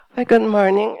Well, good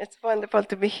morning. It's wonderful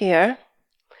to be here.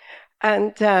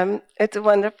 And it's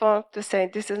wonderful to say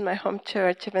this is my home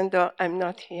church, even though I'm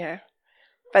not here.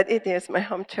 But it is my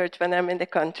home church when I'm in the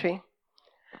country.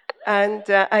 And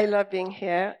I love being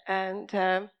here. And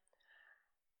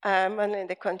I'm only in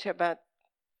the country about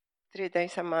 3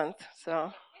 days a month.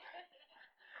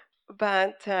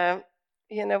 But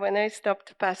when I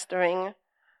stopped pastoring,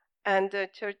 and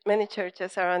many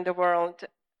churches around the world,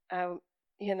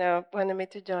 wanted me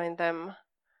to join them,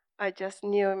 I just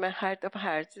knew in my heart of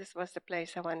hearts this was the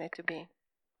place I wanted to be.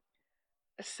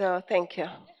 So thank you.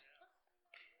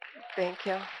 Thank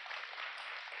you.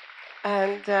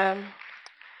 And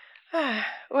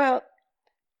well,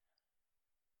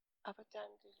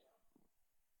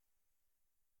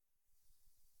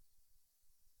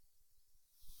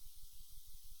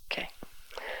 okay.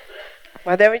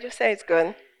 Whatever you say is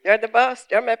good. You're the boss.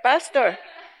 You're my pastor.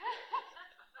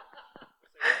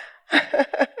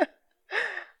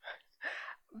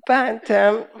 But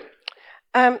the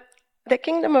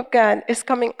kingdom of God is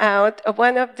coming out of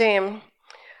one of the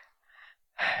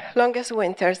longest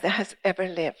winters that has ever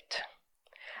lived.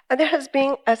 And there has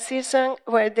been a season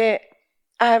where it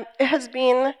has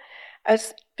been a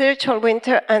spiritual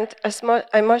winter and a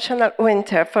emotional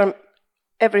winter for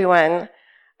everyone.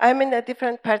 I'm in a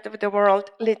different part of the world,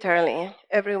 literally,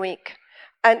 every week.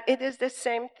 And it is the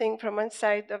same thing from one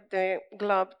side of the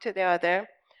globe to the other.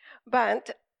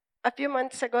 But a few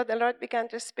months ago, the Lord began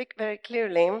to speak very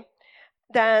clearly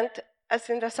that, as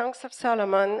in the Songs of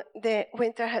Solomon, the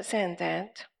winter has ended.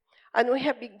 And we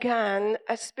have begun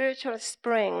a spiritual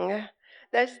spring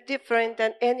that's different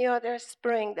than any other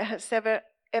spring that has ever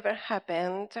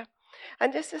happened.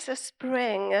 And this is a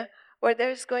spring where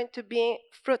there's going to be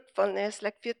fruitfulness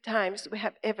like few times we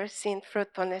have ever seen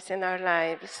fruitfulness in our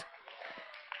lives.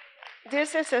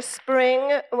 This is a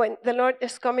spring when the Lord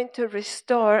is coming to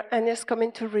restore and is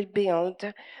coming to rebuild.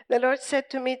 The Lord said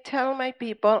to me, "Tell my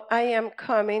people, I am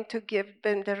coming to give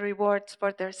them the rewards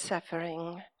for their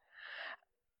suffering."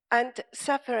 And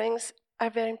sufferings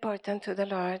are very important to the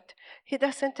Lord. He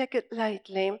doesn't take it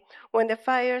lightly when the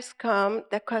fires come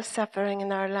that cause suffering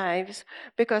in our lives,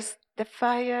 because the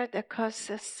fire that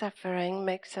causes suffering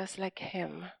makes us like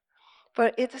Him.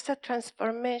 For it is a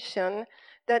transformation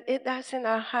that it does in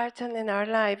our hearts and in our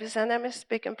lives. And I'm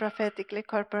speaking prophetically,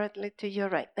 corporately to you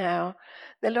right now.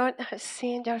 The Lord has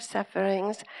seen your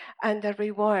sufferings, and the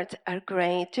rewards are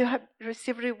great. You have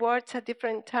received rewards at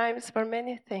different times for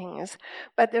many things,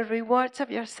 but the rewards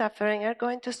of your suffering are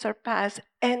going to surpass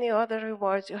any other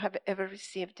rewards you have ever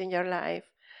received in your life.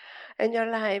 In your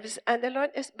lives, and the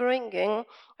Lord is bringing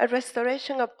a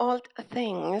restoration of old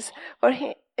things, for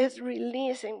He is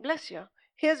releasing, bless you,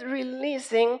 He is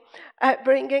releasing,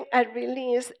 bringing a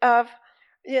release of,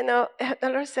 the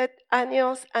Lord said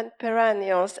annuals and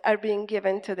perennials are being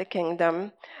given to the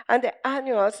kingdom. And the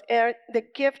annuals are the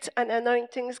gifts and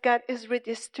anointings God is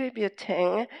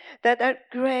redistributing that are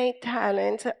great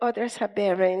talents that others have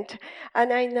buried.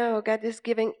 And I know God is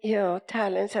giving you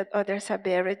talents that others have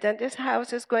buried. And this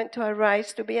house is going to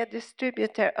arise to be a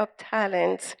distributor of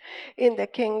talents in the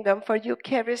kingdom. For you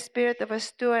carry spirit of a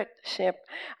stewardship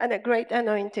and a great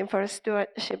anointing for a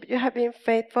stewardship. You have been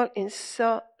faithful in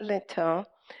so little,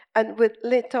 and with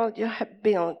little you have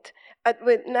built, and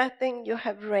with nothing you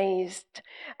have raised,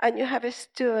 and you have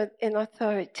stood in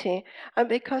authority. And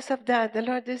because of that, the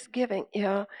Lord is giving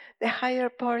you the higher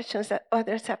portions that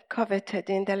others have coveted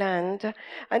in the land.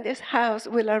 And this house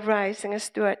will arise in a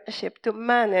stewardship to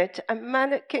manage,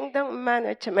 and kingdom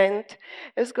management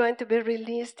is going to be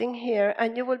released in here,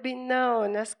 and you will be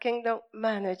known as kingdom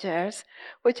managers,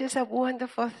 which is a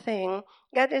wonderful thing.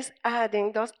 God is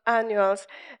adding those annuals,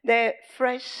 the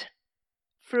fresh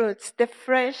fruits, the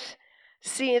fresh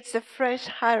seeds, the fresh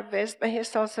harvest, but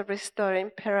He's also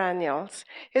restoring perennials.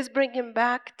 He's bringing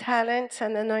back talents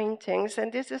and anointings,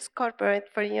 and this is corporate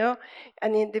for you,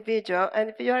 an individual, and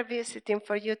if you are visiting,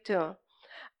 for you too.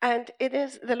 And it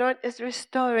is, the Lord is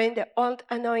restoring the old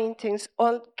anointings,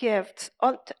 old gifts,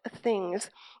 old things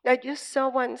that you saw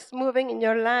once moving in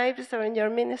your lives or in your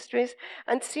ministries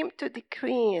and seem to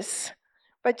decrease.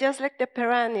 But just like the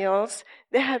perennials,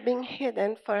 they have been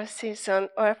hidden for a season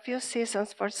or a few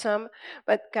seasons for some,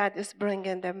 but God is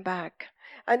bringing them back.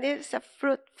 And it is a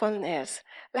fruitfulness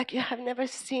like you have never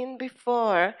seen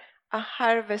before, a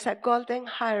harvest, a golden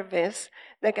harvest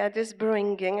that God is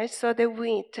bringing. I saw the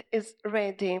wheat is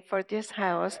ready for this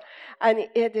house, and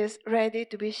it is ready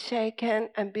to be shaken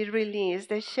and be released.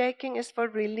 The shaking is for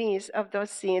release of those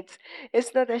seeds.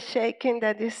 It's not a shaking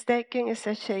that is taking, it's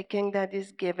a shaking that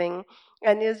is giving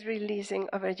and is releasing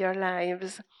over your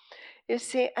lives. You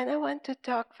see, and I want to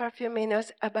talk for a few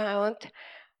minutes about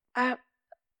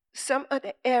some of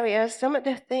the areas, some of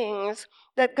the things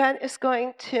that God is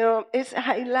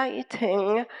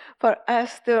highlighting for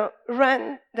us to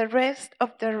run the rest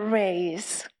of the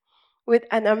race with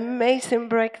an amazing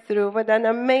breakthrough, with an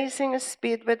amazing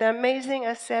speed, with amazing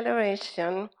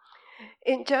acceleration.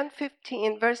 In John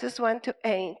 15, verses 1 to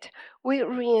 8, we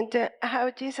read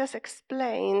how Jesus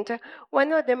explained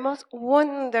one of the most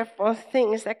wonderful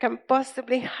things that can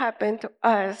possibly happen to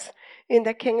us in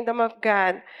the kingdom of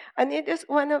God. And it is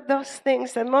one of those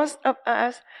things that most of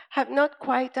us have not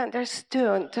quite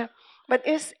understood. But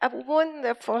it's a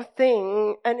wonderful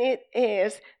thing, and it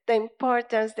is the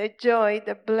importance, the joy,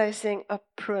 the blessing of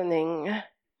pruning.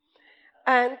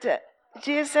 And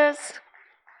Jesus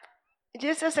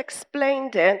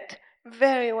explained it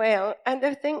very well. And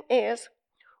the thing is,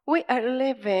 we are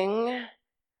living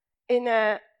in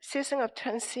a season of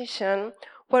transition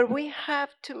where we have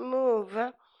to move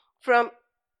from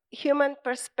human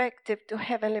perspective to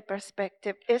heavenly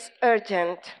perspective. It's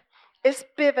urgent. It's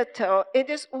pivotal. It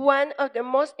is one of the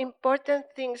most important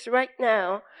things right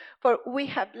now, for we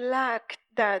have lacked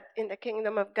that in the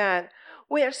kingdom of God.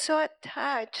 We are so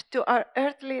attached to our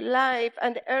earthly life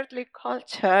and the earthly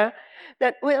culture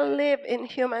that we live in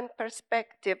human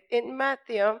perspective. In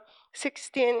Matthew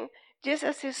 16,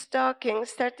 Jesus is talking,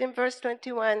 starting verse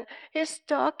 21, he's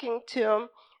talking to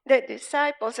the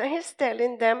disciples, and he's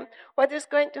telling them what is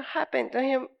going to happen to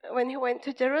him when he went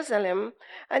to Jerusalem.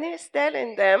 And he's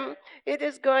telling them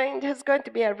he's going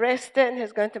to be arrested,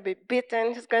 he's going to be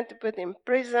beaten, he's going to be put in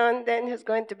prison, then he's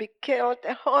going to be killed,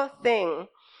 the whole thing.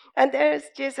 And there's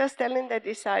Jesus telling the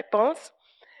disciples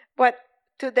what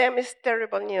to them is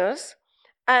terrible news.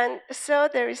 And so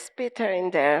there is Peter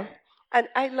in there. And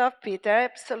I love Peter, I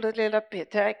absolutely love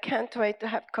Peter. I can't wait to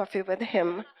have coffee with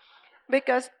him.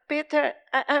 Because Peter,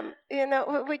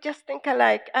 we just think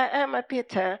alike. I am a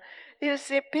Peter. You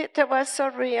see, Peter was so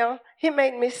real. He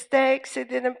made mistakes. He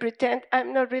didn't pretend.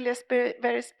 I'm not really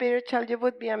very spiritual. You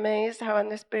would be amazed how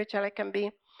unspiritual I can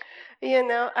be.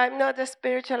 I'm not a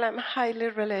spiritual. I'm highly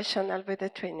relational with the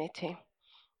Trinity.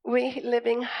 We live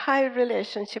in high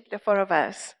relationship, the four of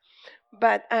us.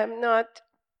 But I'm not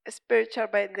spiritual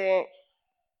by the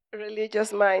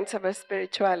religious minds of a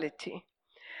spirituality.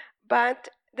 But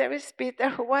there is Peter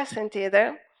who wasn't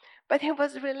either, but he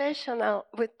was relational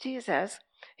with Jesus.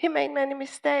 He made many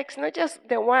mistakes, not just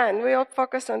the one. We all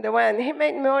focus on the one. He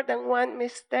made more than one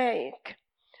mistake.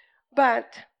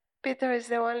 But Peter is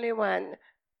the only one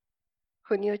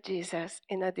who knew Jesus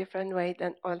in a different way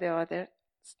than all the others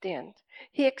did.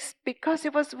 Because he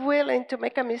was willing to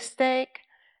make a mistake,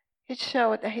 it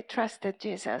showed that he trusted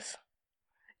Jesus.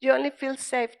 You only feel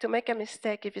safe to make a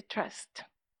mistake if you trust.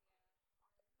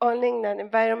 Only in an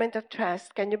environment of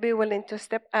trust can you be willing to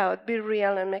step out, be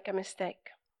real, and make a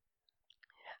mistake.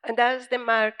 And that is the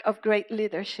mark of great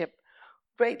leadership.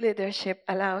 Great leadership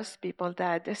allows people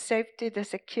that the safety, the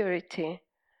security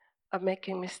of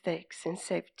making mistakes in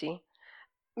safety.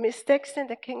 Mistakes in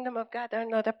the kingdom of God are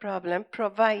not a problem,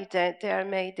 provided they are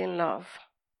made in love.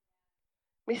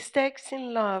 Mistakes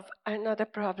in love are not a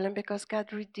problem because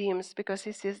God redeems, because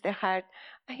He sees the heart,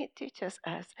 and He teaches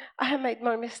us. I have made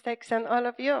more mistakes than all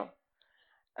of you.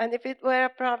 And if it were a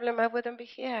problem, I wouldn't be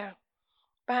here.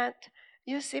 But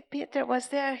you see, Peter was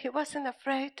there. He wasn't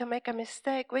afraid to make a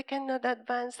mistake. We cannot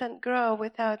advance and grow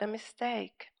without a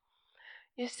mistake.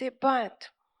 You see, but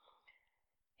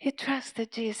he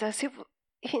trusted Jesus.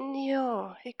 He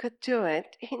knew he could do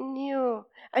it. He knew,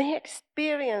 and he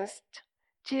experienced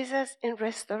Jesus in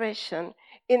restoration,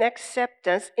 in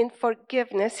acceptance, in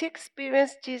forgiveness. He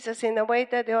experienced Jesus in a way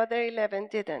that the other 11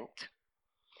 didn't.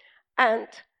 And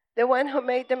the one who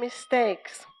made the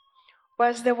mistakes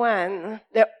was the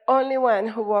only one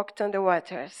who walked on the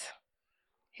waters.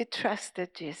 He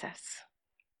trusted Jesus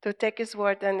to take his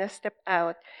word and step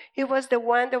out. He was the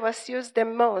one that was used the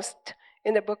most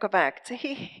in the book of Acts.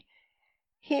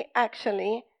 He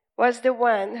actually was the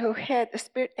one who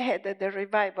spearheaded the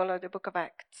revival of the book of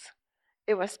Acts.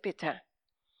 It was Peter.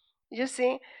 You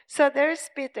see? So there's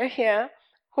Peter here,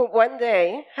 who one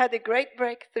day had a great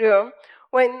breakthrough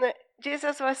when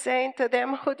Jesus was saying to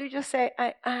them, "Who do you say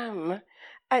I am?"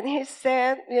 And he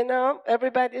said,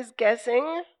 everybody's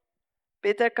guessing.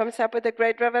 Peter comes up with a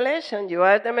great revelation. You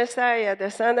are the Messiah,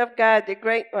 the Son of God, the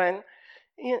great one.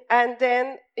 And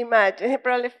then imagine, he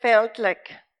probably felt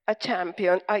like a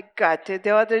champion. I got it.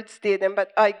 The others didn't,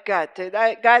 but I got it.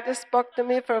 God spoke to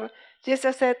me from,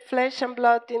 Jesus said, flesh and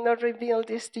blood did not reveal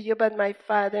this to you, but my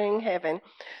Father in heaven.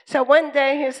 So one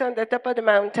day he's on the top of the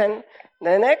mountain.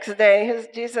 The next day,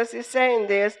 Jesus is saying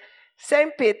this.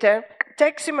 Saint Peter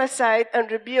takes him aside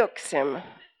and rebukes him.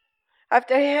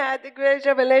 After he had the great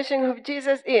revelation of who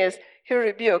Jesus is, he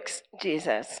rebukes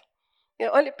Jesus.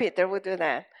 Only Peter would do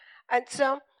that. And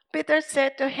so Peter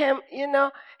said to him,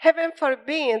 heaven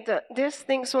forbid these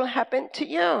things will happen to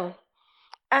you.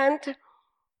 And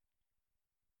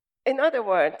in other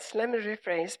words, let me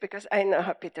rephrase because I know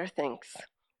how Peter thinks,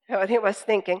 what he was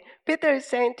thinking. Peter is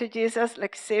saying to Jesus,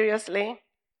 like, seriously,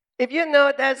 if you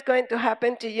know that's going to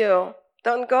happen to you,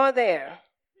 don't go there.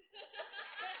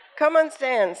 Common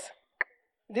sense.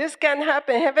 This can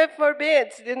happen. Heaven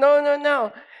forbids.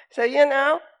 No. So,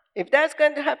 if that's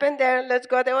going to happen there, let's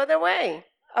go the other way.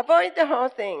 Avoid the whole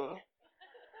thing.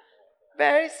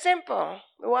 Very simple.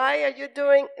 Why are you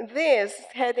doing this,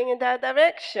 heading in that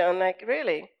direction? Like,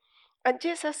 really? And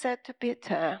Jesus said to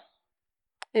Peter,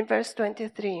 in verse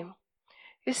 23,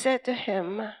 he said to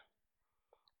him,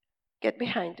 get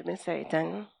behind me,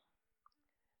 Satan.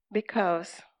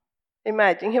 Because,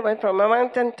 imagine, he went from a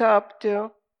mountaintop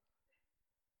to,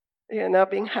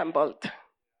 being humbled.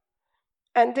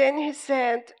 And then he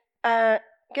said,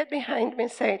 get behind me,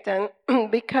 Satan,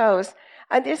 because,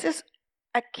 and this is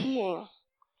a key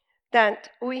that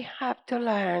we have to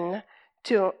learn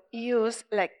to use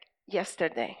like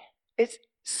yesterday. It's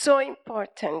so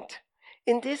important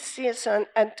in this season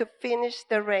and to finish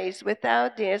the race.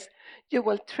 Without this, you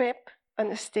will trip on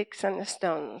the sticks and the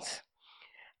stones.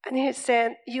 And he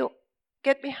said, you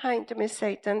get behind me,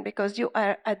 Satan, because you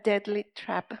are a deadly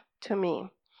trap to me.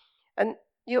 And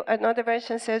another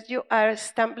version says, you are a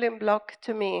stumbling block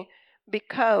to me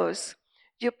because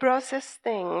you process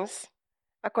things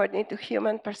according to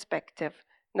human perspective,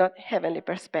 not heavenly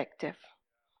perspective.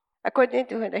 According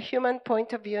to the human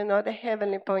point of view, not the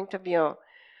heavenly point of view.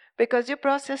 Because you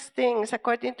process things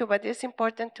according to what is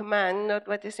important to man, not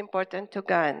what is important to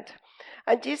God.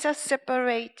 And Jesus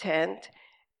separated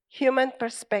human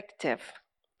perspective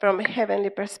from heavenly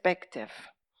perspective.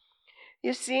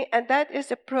 You see, and that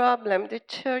is a problem the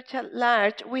church at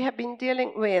large we have been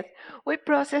dealing with. We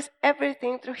process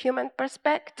everything through human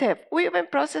perspective. We even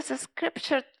process the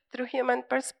scripture through human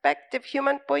perspective,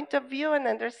 human point of view and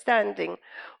understanding.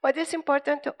 What is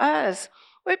important to us?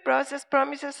 We process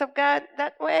promises of God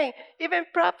that way. Even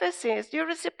prophecies. You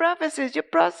receive prophecies, you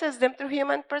process them through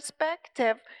human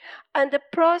perspective. And the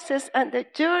process and the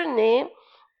journey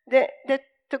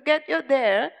to get you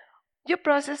there, you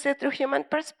process it through human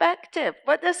perspective.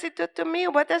 What does it do to me?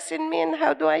 What does it mean?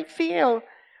 How do I feel?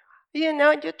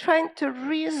 You're trying to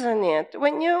reason it.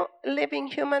 When you live in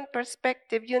human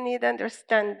perspective, you need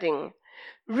understanding.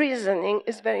 Reasoning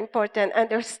is very important.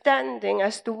 Understanding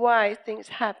as to why things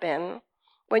happen.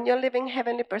 When you're living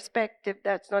heavenly perspective,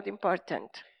 that's not important.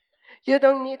 You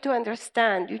don't need to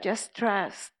understand. You just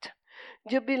trust.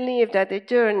 You believe that the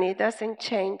journey doesn't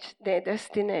change the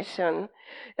destination.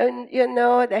 And you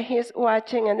know that He's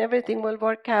watching and everything will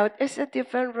work out. It's a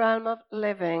different realm of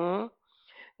living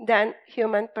than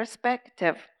human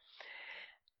perspective.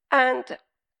 And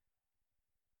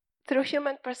through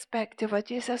human perspective, what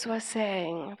Jesus was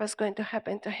saying was going to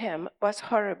happen to him was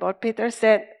horrible. Peter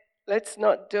said, let's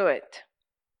not do it.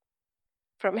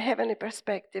 From heavenly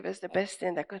perspective, it's the best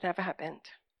thing that could have happened.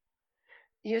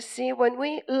 You see, when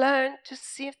we learn to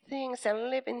see things and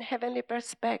live in heavenly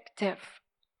perspective,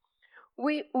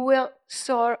 we will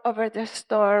soar over the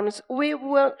storms. We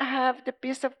will have the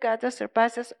peace of God that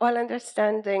surpasses all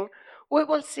understanding. We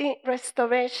will see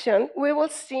restoration. We will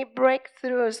see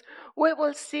breakthroughs. We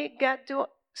will see God do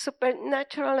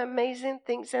supernatural, amazing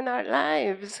things in our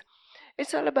lives.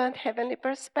 It's all about heavenly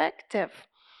perspective.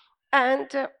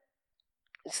 And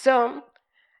so,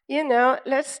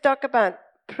 let's talk about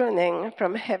pruning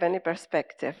from heavenly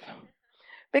perspective.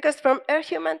 Because from a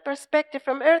human perspective,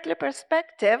 from earthly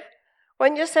perspective,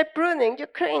 when you say pruning, you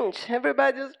cringe.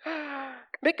 Everybody's,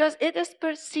 because it is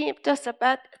perceived as a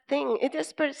bad thing. It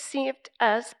is perceived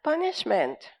as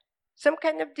punishment. Some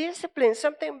kind of discipline,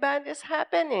 something bad is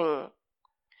happening.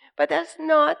 But that's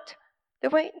not the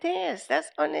way it is.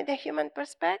 That's only the human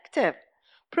perspective.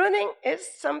 Pruning is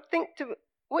something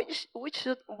we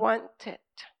should want it.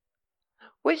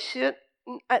 We should,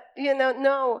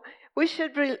 know. We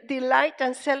should delight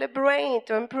and celebrate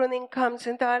when pruning comes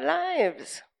into our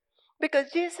lives.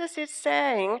 Because Jesus is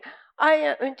saying,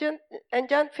 in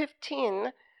John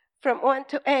 15, from 1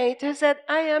 to 8, he said,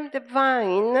 I am the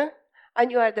vine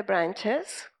and you are the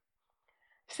branches.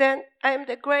 He said, I am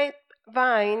the great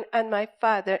vine and my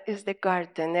Father is the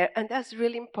gardener. And that's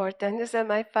really important. He said,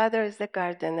 my Father is the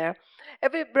gardener.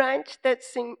 Every branch that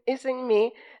is in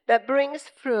me that brings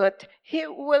fruit, He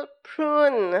will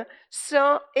prune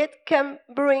so it can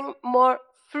bring more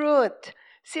fruit.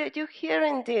 See, are you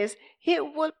hearing this? He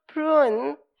will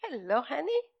prune. Hello,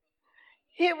 honey.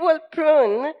 He will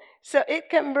prune so it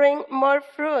can bring more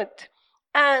fruit.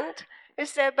 And he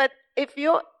said, but if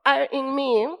you are in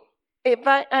me, if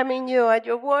I am in you and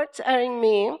your words are in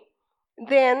me,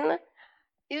 then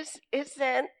he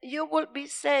said, you will be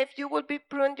safe, you will be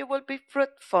pruned, you will be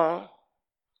fruitful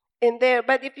in there.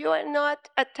 But if you are not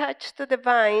attached to the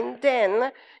vine,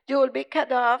 then you will be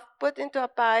cut off, put into a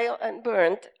pile, and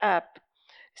burnt up.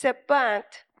 He said, but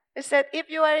he said, if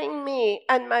you are in me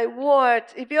and my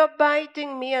words, if you abide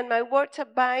in me and my words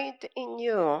abide in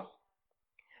you,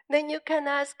 then you can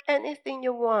ask anything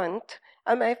you want,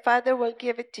 and my Father will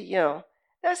give it to you.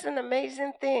 That's an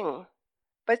amazing thing,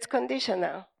 but it's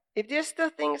conditional. If these two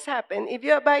things happen, if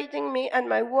you abide in me and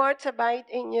my words abide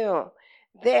in you,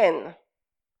 then,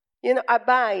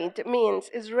 abide means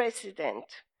is resident.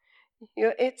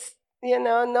 It's,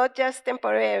 not just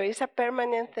temporary, it's a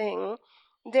permanent thing.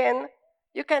 Then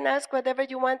you can ask whatever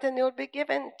you want and it will be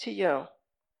given to you.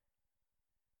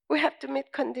 We have to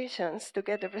meet conditions to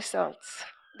get the results.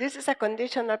 This is a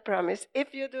conditional promise.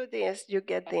 If you do this, you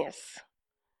get this.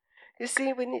 You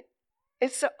see,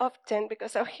 it's so often,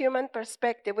 because of human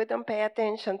perspective, we don't pay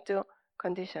attention to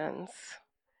conditions.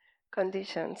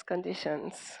 Conditions.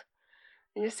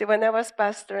 You see, when I was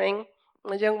pastoring,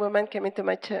 a young woman came into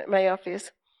my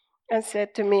office and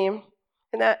said to me,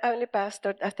 and I only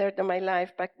pastored a third of my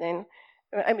life back then.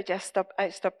 I stopped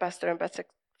pastoring about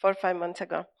 4 or 5 months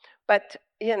ago. But,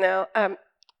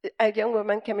 a young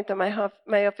woman came into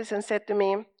my office and said to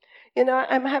me,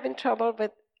 I'm having trouble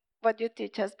with what you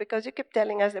teach us because you keep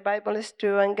telling us the Bible is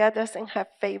true and God doesn't have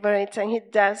favorites and He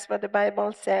does what the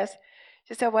Bible says.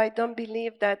 She said, well, I don't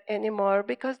believe that anymore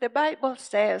because the Bible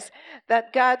says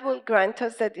that God will grant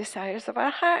us the desires of our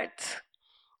hearts.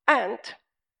 And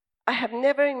I have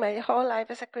never in my whole life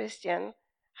as a Christian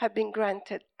have been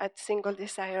granted a single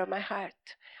desire of my heart.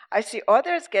 I see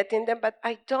others getting them, but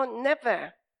I don't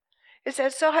never. He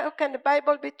said, so how can the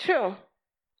Bible be true?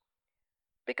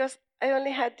 Because I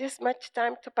only had this much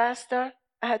time to pastor.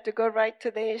 I had to go right to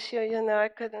the issue, I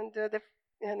couldn't do the,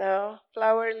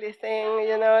 flowery thing,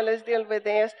 let's deal with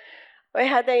this. We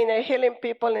had the inner healing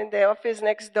people in the office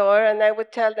next door, and I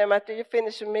would tell them, after you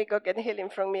finish with me, go get healing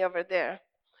from me over there,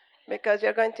 because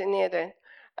you're going to need it.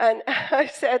 And I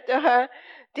said to her,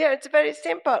 dear, it's very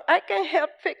simple. I can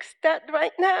help fix that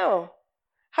right now.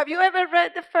 Have you ever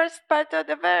read the first part of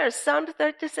the verse? Psalm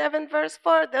 37, verse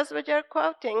 4, that's what you're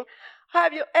quoting.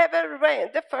 Have you ever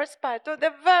read the first part of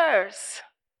the verse?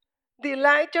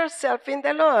 Delight yourself in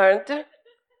the Lord.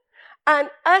 And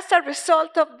as a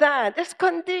result of that, it's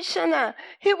conditional.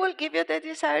 He will give you the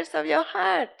desires of your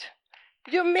heart.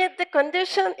 You meet the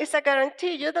condition, it's a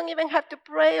guarantee. You don't even have to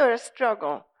pray or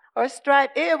struggle or strive.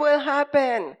 It will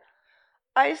happen.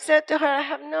 I said to her, I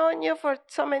have known you for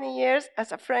so many years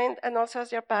as a friend and also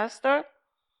as your pastor.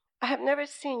 I have never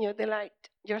seen you delight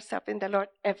yourself in the Lord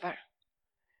ever.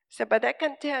 So, but I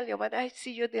can tell you what I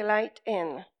see you delight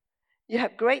in. You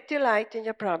have great delight in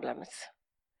your problems.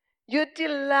 You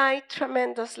delight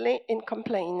tremendously in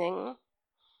complaining.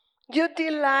 You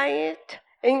delight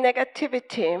in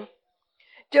negativity.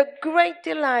 Your great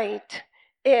delight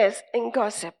is in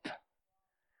gossip.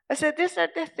 I said, these are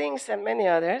the things and many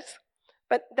others,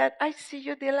 but that I see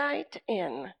you delight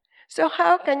in. So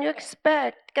how can you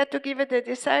expect God to give you the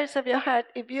desires of your heart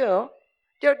if your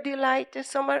delight is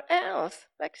somewhere else?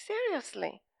 Like,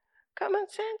 seriously. Common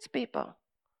sense, people.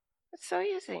 It's so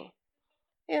easy.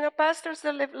 Pastors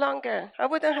that live longer. I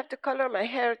wouldn't have to color my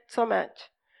hair so much.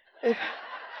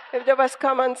 If there was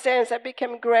common sense, I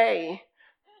became gray.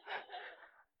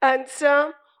 And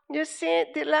so, you see,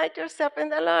 delight yourself in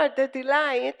the Lord. The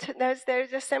delight, there's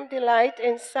the same delight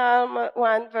in Psalm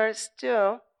 1, verse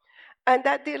 2. And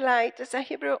that delight is a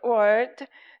Hebrew word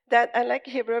that I like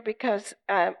Hebrew because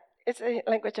it's a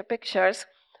language of pictures.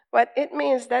 What it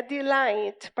means, that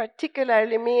delight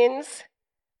particularly means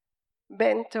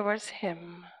bend towards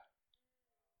Him.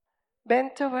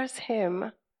 Bend towards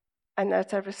Him, and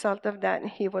as a result of that,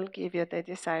 He will give you the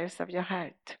desires of your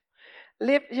heart.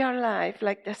 Live your life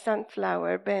like the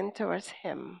sunflower, bend towards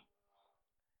Him.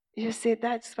 You see,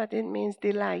 that's what it means,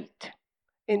 delight,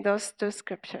 in those two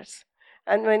scriptures.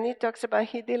 And when He talks about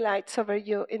He delights over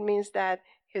you, it means that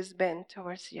He's bent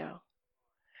towards you.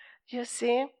 You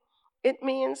see, it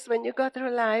means when you go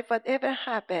through life, whatever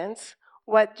happens,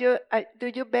 do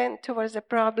you bend towards a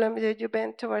problem? Do you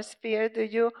bend towards fear? Do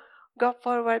you go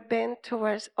forward, bend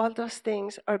towards all those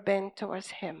things, or bend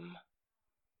towards Him?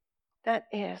 That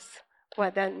is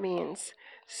what that means.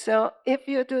 So if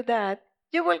you do that,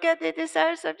 you will get the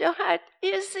desires of your heart.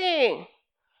 Easy.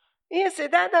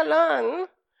 That alone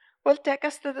will take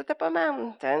us to the top of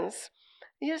mountains.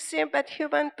 You see, but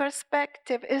human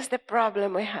perspective is the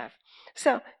problem we have.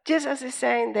 So Jesus is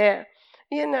saying there,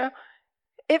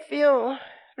 if you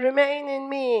remain in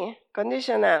me,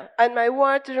 conditional, and my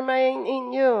words remain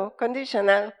in you,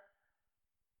 conditional,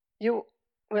 you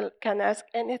can ask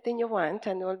anything you want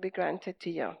and it will be granted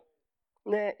to you.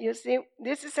 Now, you see,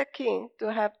 this is a key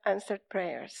to have answered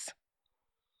prayers.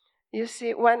 You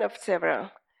see, one of several,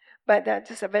 but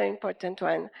that is a very important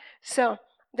one. So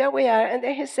there we are, and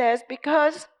then he says,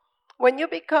 because when you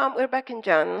become, we're back in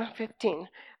John 15,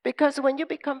 because when you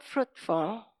become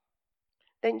fruitful,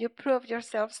 then you prove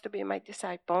yourselves to be my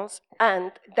disciples,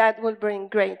 and that will bring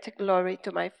great glory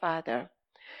to my Father.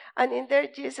 And in there,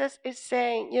 Jesus is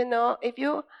saying, if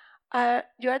you are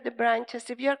the branches,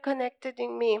 if you're connected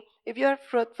in me, if you're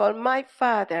fruitful, my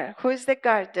Father, who is the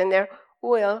gardener,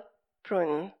 will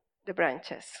prune the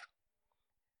branches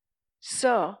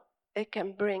so it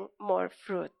can bring more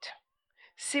fruit.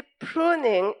 See,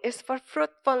 pruning is for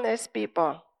fruitfulness,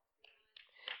 people.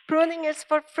 Pruning is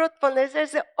for fruitfulness.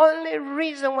 That's the only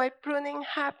reason why pruning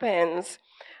happens.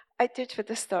 I teach with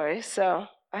the story, so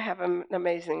I have an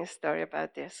amazing story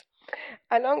about this.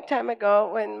 A long time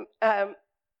ago, when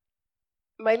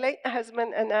my late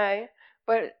husband and I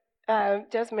were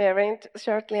just married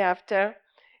shortly after,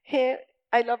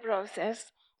 I love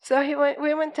roses. So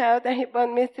we went out and he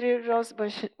bought me 3 rose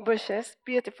bushes,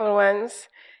 beautiful ones.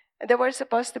 They were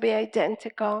supposed to be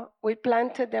identical. We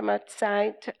planted them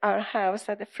outside our house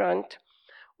at the front.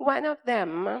 One of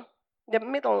them, the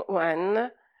middle one,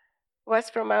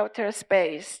 was from outer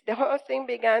space. The whole thing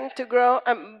began to grow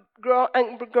and grow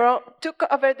and grow, took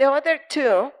over the other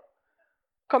 2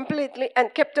 completely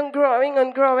and kept on growing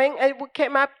and growing. And we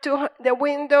came up to the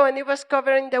window and it was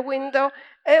covering the window.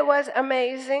 It was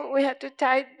amazing. We had to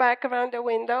tie it back around the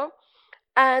window.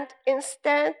 And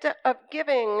instead of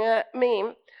giving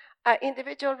me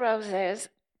individual roses,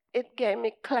 it gave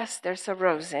me clusters of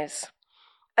roses.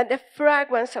 And the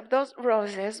fragrance of those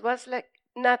roses was like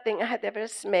nothing I had ever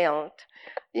smelled.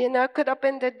 I could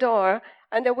open the door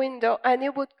and the window and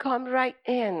it would come right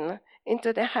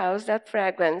into the house, that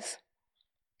fragrance.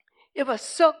 It was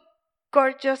so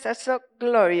gorgeous and so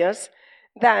glorious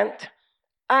that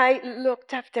I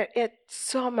looked after it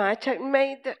so much. I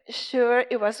made sure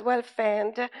it was well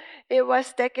fed, it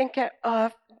was taken care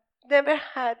of, never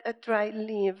had a dry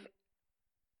leaf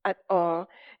at all.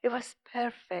 It was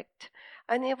perfect.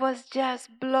 And it was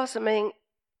just blossoming.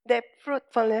 The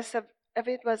fruitfulness of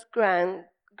it was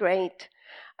great.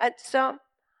 And so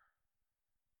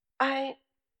I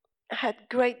had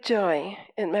great joy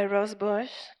in my rose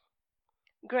bush,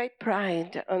 great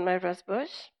pride on my rose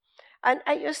bush. And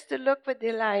I used to look with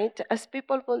delight as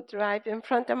people would drive in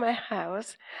front of my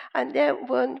house and they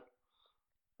would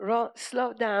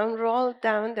slow down, roll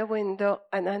down the window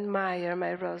and admire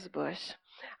my rose bush.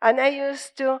 And I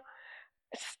used to,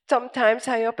 sometimes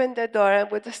I opened the door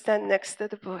and would stand next to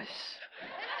the bush.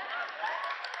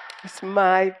 It's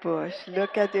my bush.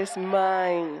 Look at this,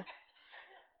 mine.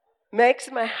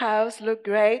 Makes my house look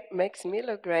great, makes me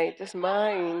look great. It's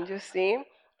mine, you see.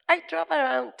 I drove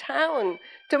around town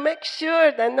to make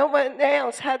sure that no one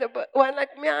else had one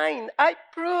like mine. I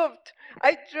proved.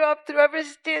 I drove through every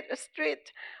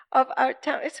street of our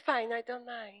town. It's fine, I don't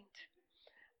mind.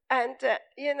 And,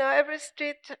 every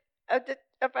street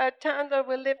of our town that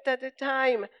we lived at the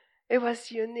time, it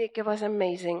was unique, it was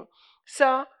amazing.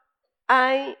 So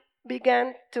I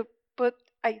began to put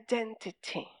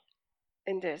identity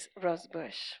in this rose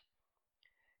bush.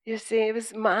 You see, it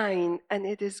was mine, and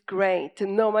it is great.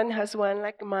 No one has one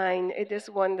like mine. It is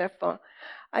wonderful.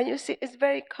 And you see, it's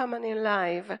very common in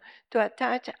life to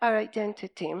attach our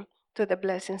identity to the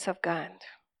blessings of God.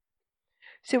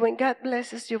 See, when God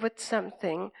blesses you with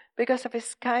something, because of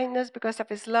His kindness, because of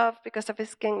His love, because of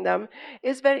His kingdom,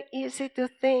 it's very easy to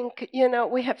think,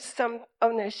 we have some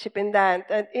ownership in that,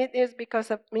 and it is because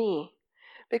of me,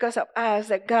 because of us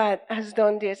that God has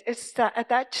done this. It's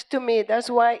attached to me. That's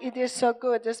why it is so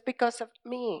good. It's because of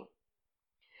me.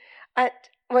 And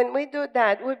when we do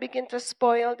that, we begin to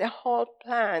spoil the whole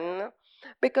plan,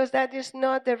 because that is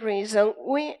not the reason.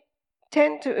 We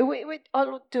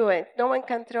all do it. No one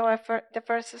can throw the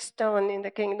first stone in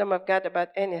the kingdom of God about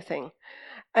anything.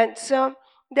 And so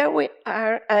there we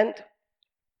are, and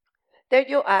there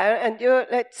you are, and you,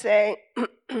 let's say,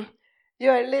 you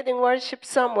are leading worship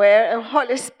somewhere, and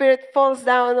Holy Spirit falls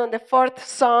down on the 4th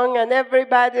song, and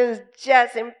everybody is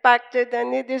just impacted,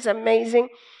 and it is amazing.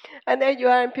 And then you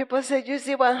are, and people say, you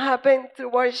see what happened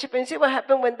through worship, and see what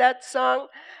happened with that song.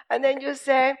 And then you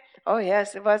say, oh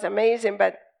yes, it was amazing,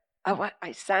 but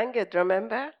I sang it,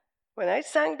 remember? When I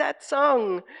sang that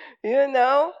song,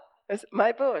 It's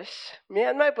my bush. Me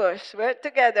and my bush. We're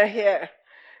together here.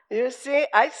 You see,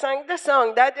 I sang the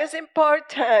song. That is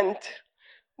important.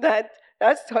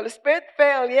 That's Holy Spirit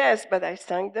fell, yes, but I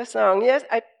sang the song. Yes,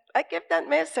 I gave that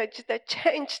message that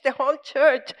changed the whole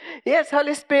church. Yes,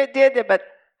 Holy Spirit did it, but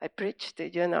I preached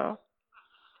it,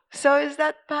 So is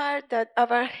that part that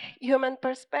of our human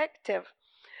perspective?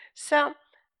 So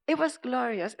it was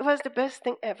glorious. It was the best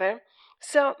thing ever.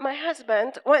 So my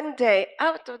husband, one day,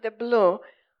 out of the blue,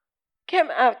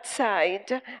 came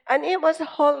outside and he was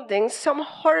holding some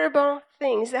horrible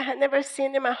things I had never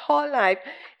seen in my whole life.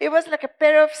 It was like a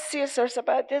pair of scissors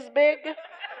about this big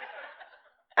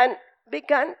and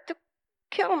began to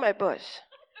kill my bush.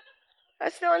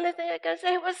 That's the only thing I can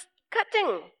say. He was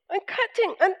cutting and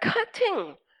cutting and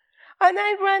cutting. And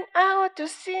I ran out to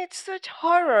see it, such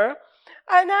horror,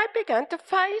 and I began to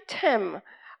fight him.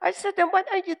 I said, then what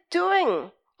are you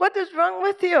doing? What is wrong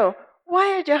with you?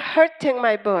 Why are you hurting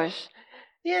my bush?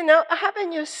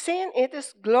 Haven't you seen it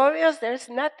is glorious? There's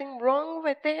nothing wrong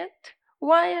with it.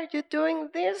 Why are you doing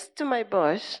this to my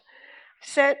bush?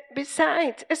 Said,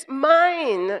 besides, it's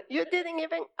mine. You didn't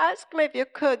even ask me if you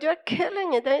could. You're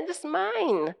killing it, and it's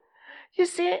mine. You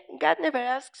see, God never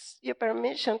asks you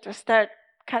permission to start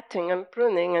cutting and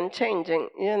pruning and changing,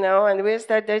 and we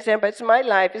start there saying, but it's my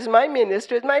life, it's my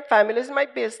ministry, it's my family, it's my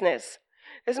business,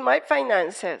 it's my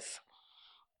finances.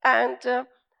 And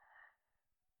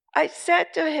I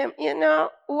said to him,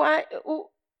 why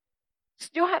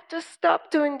you have to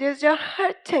stop doing this, you're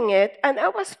hurting it. And I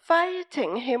was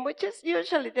fighting him, which is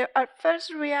usually our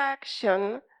first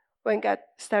reaction when God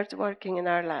starts working in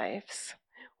our lives.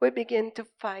 We begin to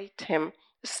fight him.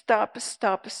 Stop,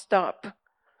 stop, stop.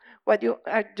 What you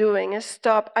are doing is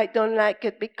stop. I don't like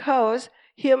it because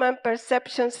human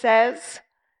perception says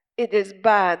it is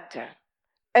bad.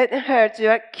 It hurts. You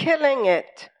are killing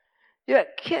it. You are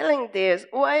killing this.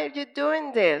 Why are you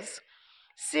doing this?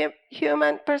 See,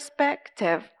 human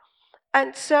perspective.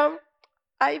 And so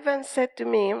Ivan said to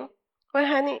me, well,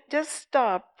 honey, just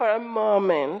stop for a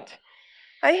moment.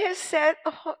 And he said,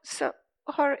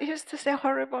 he used to say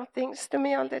horrible things to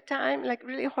me all the time, like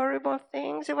really horrible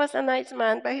things. He was a nice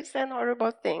man, but he said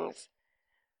horrible things.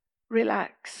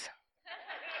 Relax.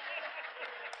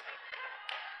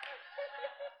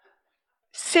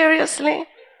 Seriously,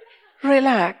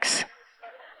 relax.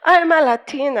 I'm a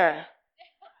Latina.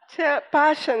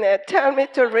 Passionate, tell me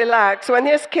to relax when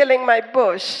he's killing my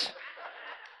bush.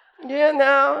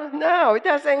 No, it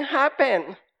doesn't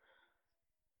happen.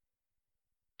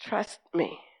 Trust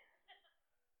me.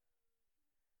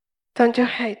 Don't you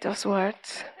hate those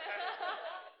words?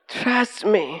 Trust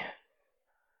me.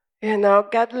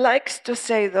 God likes to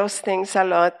say those things a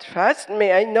lot. Trust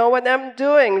me, I know what I'm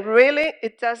doing. Really,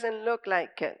 it doesn't look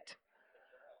like it.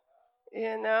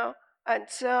 And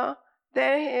so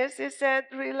there he is. He said,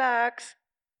 relax.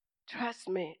 Trust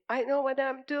me, I know what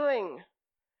I'm doing.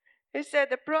 He said,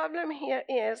 the problem here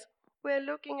is we're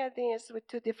looking at this with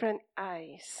two different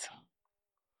eyes.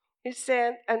 He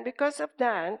said, and because of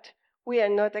that, we are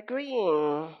not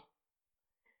agreeing.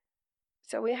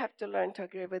 So we have to learn to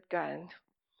agree with God.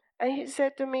 And he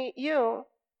said to me, you,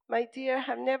 my dear,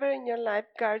 have never in your life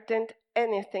gardened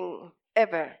anything,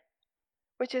 ever,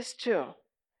 which is true.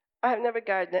 I have never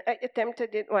gardened. I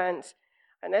attempted it once.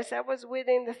 And as I was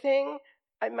weeding the thing,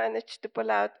 I managed to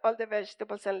pull out all the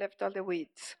vegetables and left all the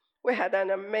weeds. We had an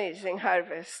amazing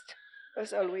harvest. It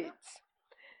was all weeds.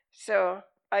 So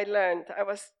I learned.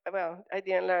 I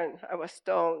didn't learn. I was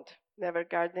told, never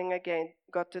gardening again.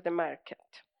 Go to the market.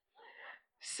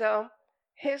 So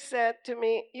he said to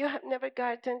me, you have never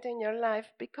gardened in your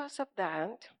life. Because of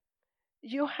that,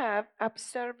 you have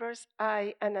observer's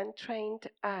eye, an untrained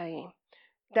eye,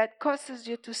 that causes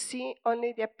you to see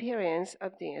only the appearance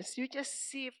of this. You just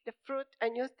see the fruit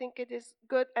and you think it is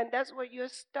good, and that's where you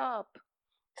stop.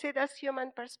 See, that's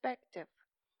human perspective.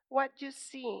 What you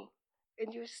see,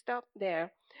 and you stop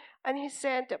there. And he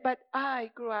said, but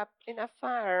I grew up in a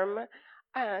farm,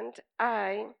 and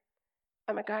I'm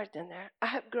a gardener. I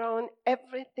have grown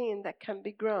everything that can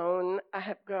be grown. I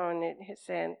have grown it, he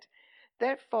said.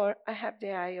 Therefore, I have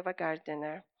the eye of a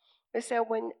gardener. He said,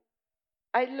 when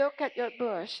I look at your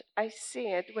bush, I see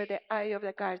it with the eye of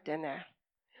the gardener.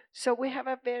 So we have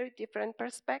a very different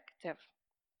perspective.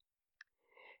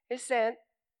 He said,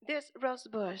 this rose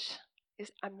bush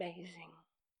is amazing.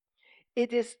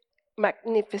 It is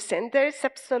magnificent. There is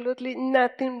absolutely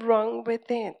nothing wrong with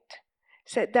it. He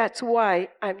said, that's why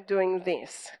I'm doing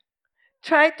this.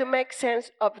 Try to make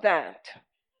sense of that.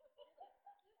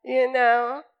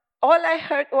 All I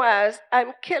heard was,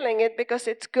 I'm killing it because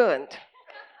it's good.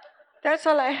 That's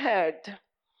all I heard.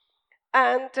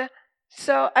 And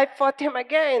So I fought him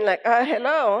again, like,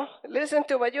 hello, listen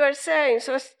to what you are saying,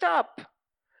 so stop.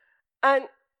 And,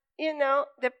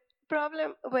 the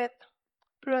problem with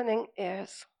pruning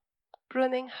is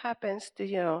pruning happens to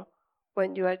you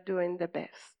when you are doing the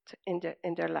best in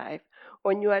your life,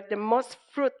 when you are the most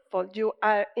fruitful you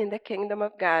are in the kingdom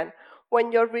of God,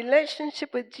 when your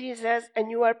relationship with Jesus and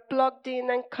you are plugged in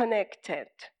and connected.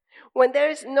 When there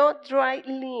is no dry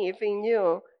leaf in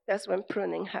you, that's when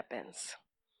pruning happens.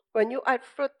 When you are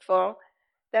fruitful,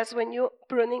 that's when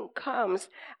pruning comes.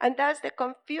 And that's the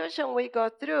confusion we go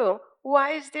through.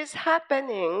 Why is this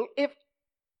happening? If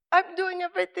I'm doing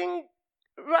everything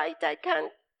right I can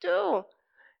do.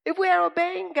 If we are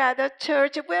obeying God at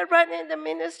church, if we're running the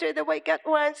ministry the way God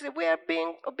wants, if we are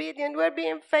being obedient, we're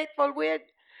being faithful,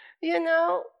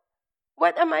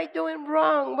 what am I doing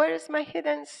wrong? Where is my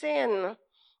hidden sin?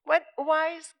 Why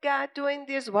is God doing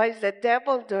this? Why is the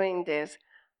devil doing this?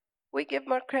 We give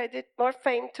more credit, more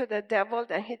fame to the devil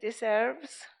than he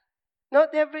deserves.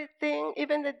 Not everything,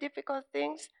 even the difficult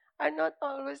things, are not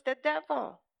always the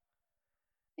devil.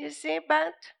 You see,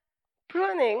 but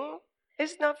pruning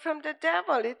is not from the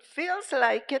devil. It feels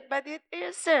like it, but it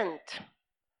isn't.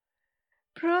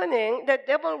 Pruning, the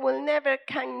devil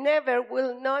can never,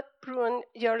 will not prune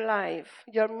your life,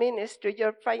 your ministry,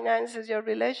 your finances, your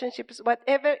relationships,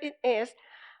 whatever it is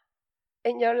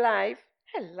in your life.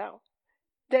 Hello.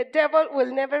 The devil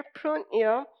will never prune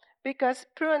you because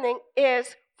pruning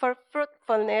is for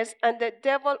fruitfulness, and the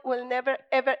devil will never,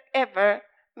 ever, ever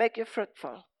make you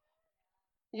fruitful.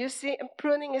 You see,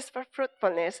 pruning is for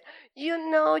fruitfulness.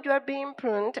 You know you are being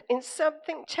pruned, and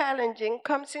something challenging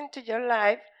comes into your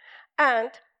life, and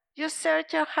you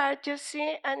search your heart, you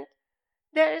see, and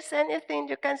there is anything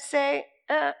you can say,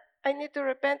 I need to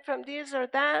repent from this or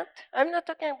that. I'm not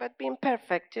talking about being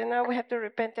perfect. We have to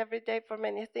repent every day for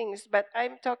many things, but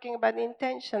I'm talking about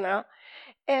intentional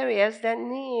areas that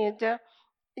need,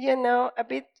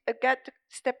 God to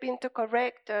step in to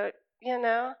correct,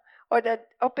 or that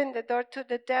open the door to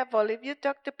the devil. If you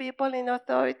talk to people in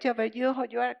authority over you who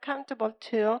you are accountable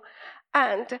to,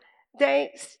 and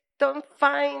they don't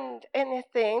find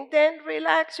anything, then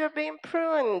relax, you're being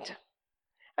pruned.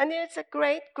 And it's a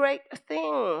great, great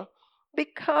thing,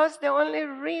 because the only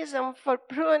reason for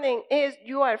pruning is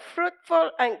you are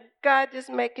fruitful and God is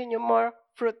making you more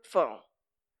fruitful.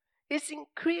 He's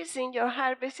increasing your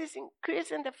harvest. He's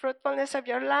increasing the fruitfulness of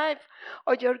your life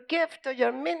or your gift or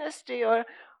your ministry or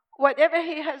whatever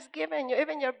He has given you,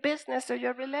 even your business or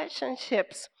your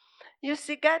relationships. You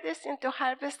see, God is into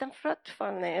harvest and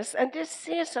fruitfulness, and this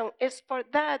season is for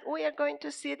that. We are going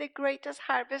to see the greatest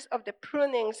harvest of the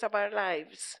prunings of our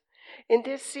lives in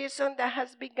this season that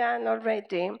has begun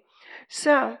already.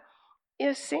 So,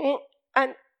 you see,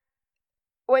 and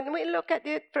when we look at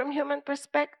it from human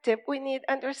perspective, we need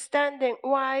understanding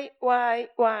why.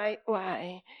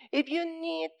 If you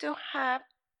need to have,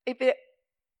 if the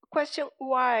question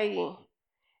why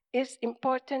is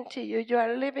important to you, you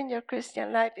are living your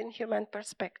Christian life in human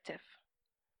perspective.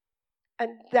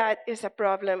 And that is a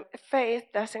problem. Faith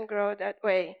doesn't grow that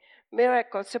way.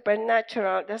 Miracle,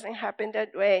 supernatural doesn't happen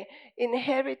that way.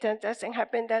 Inheritance doesn't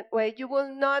happen that way. You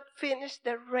will not finish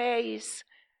the race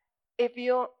if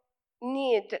you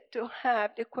need to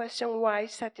have the question why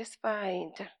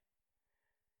satisfied.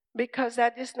 Because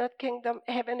that is not kingdom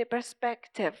heavenly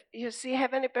perspective. You see,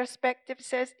 heavenly perspective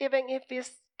says, even if He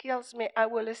kills me, I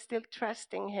will still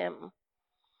trust in Him.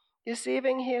 You see,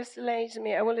 even if He slays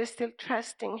me, I will still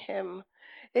trust in Him.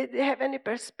 The heavenly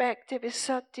perspective is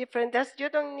so different. You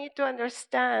don't need to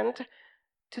understand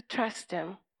to trust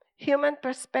Him. Human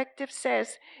perspective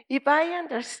says, if I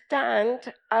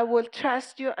understand, I will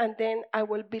trust you and then I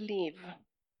will believe.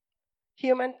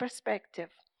 Human perspective.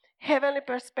 Heavenly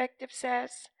perspective says,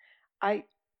 I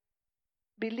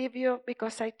believe you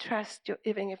because I trust you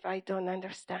even if I don't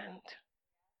understand.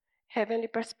 Heavenly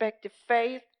perspective.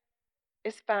 Faith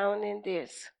is found in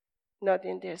this, not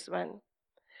in this one.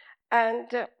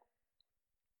 And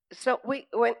so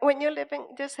when you're living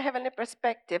this heavenly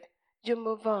perspective, you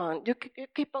move on. You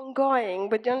keep on going,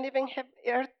 but you're living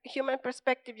human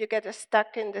perspective, you get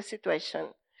stuck in the situation.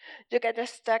 You get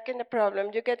stuck in the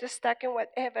problem. You get stuck in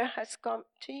whatever has come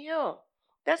to you.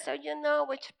 That's how you know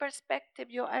which perspective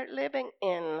you are living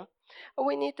in.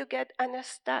 We need to get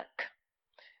unstuck.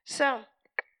 So,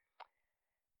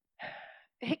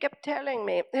 he kept telling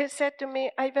me,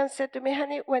 Ivan said to me,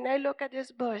 honey, when I look at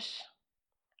this bush,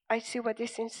 I see what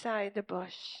is inside the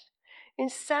bush.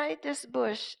 Inside this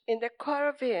bush, in the core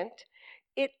of it,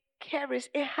 it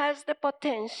has the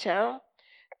potential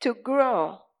to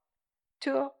grow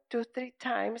 2 to 3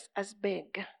 times as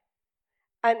big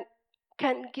and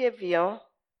can give you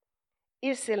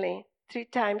easily 3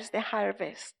 times the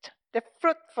harvest. The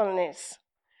fruitfulness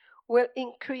will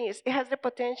increase. It has the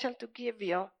potential to give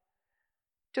you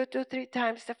 2 to 3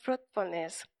 times the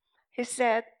fruitfulness. He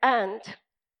said, and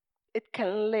it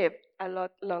can live a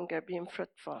lot longer being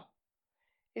fruitful.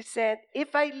 He said,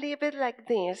 if I leave it like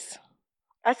this,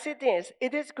 as it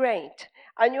is great,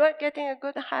 and you are getting a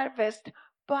good harvest,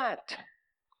 but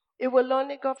it will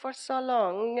only go for so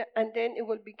long, and then it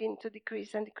will begin to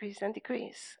decrease and decrease and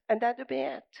decrease, and that will be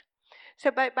it.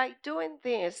 So by doing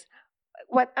this,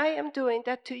 what I am doing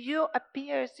that to you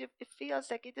appears, it feels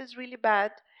like it is really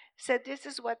bad, so this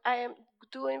is what I am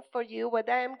doing for you, what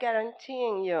I am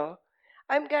guaranteeing you.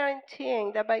 I'm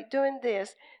guaranteeing that by doing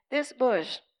this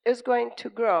bush is going to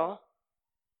grow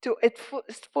to its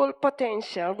full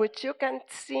potential, which you can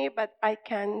see, but I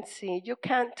can't see. You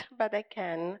can't, but I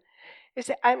can. You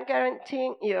see, I'm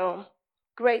guaranteeing you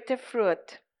greater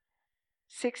fruit,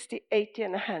 60, 80,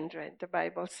 and 100, the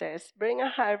Bible says. Bring a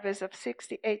harvest of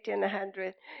 60, 80, and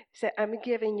 100. He said, I'm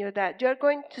giving you that. You're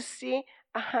going to see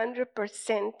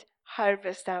 100%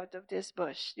 harvest out of this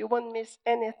bush. You won't miss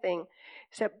anything.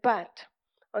 He said, but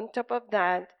on top of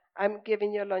that, I'm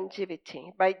giving you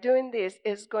longevity. By doing this,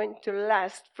 it's going to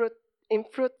last in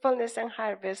fruitfulness and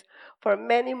harvest for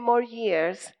many more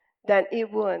years than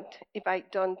it would if I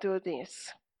don't do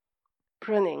this.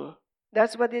 Pruning.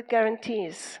 That's what it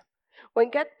guarantees. When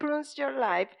God prunes your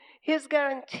life, He's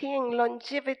guaranteeing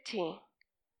longevity.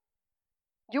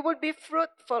 You will be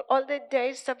fruitful all the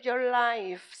days of your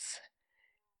lives.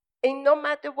 And no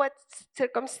matter what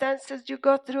circumstances you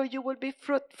go through, you will be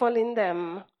fruitful in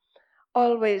them.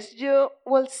 Always. You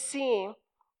will see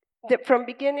that from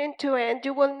beginning to end,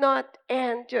 you will not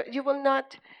end. You will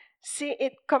not see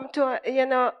it come to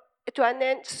an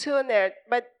end sooner.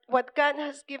 But what God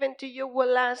has given to you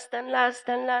will last and last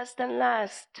and last and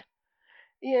last.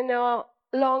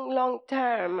 Long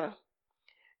term.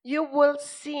 You will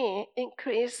see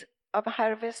increase of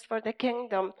harvest for the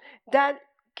kingdom. That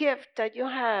gift that you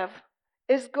have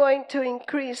is going to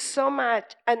increase so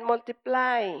much and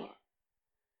multiply.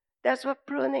 That's what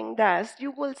pruning does.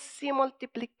 You will see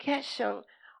multiplication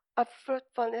of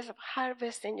fruitfulness, of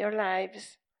harvest in your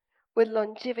lives with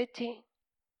longevity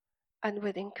and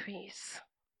with increase.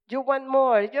 You want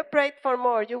more. You prayed for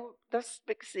more. Those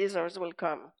big scissors will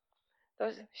come.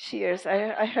 Those shears,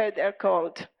 I heard they're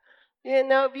called.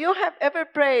 If you have ever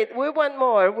prayed, we want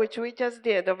more, which we just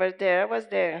did over there. I was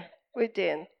there. We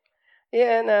did.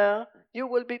 You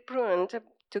will be pruned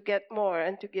to get more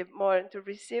and to give more and to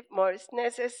receive more. It's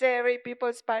necessary. People,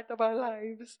 it's part of our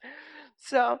lives.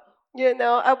 So,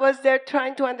 I was there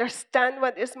trying to understand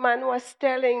what this man was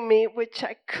telling me, which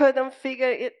I couldn't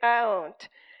figure it out.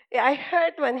 I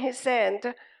heard when he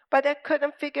said, but I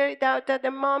couldn't figure it out at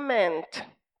the moment.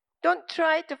 Don't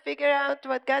try to figure out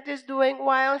what God is doing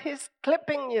while He's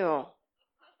clipping you.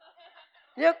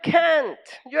 You can't.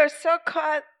 You're so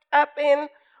caught up in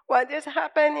what is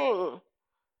happening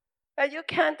that you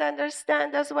can't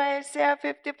understand. That's why Isaiah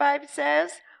 55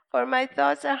 says, for my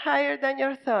thoughts are higher than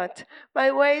your thoughts.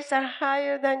 My ways are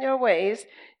higher than your ways.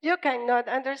 You cannot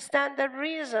understand the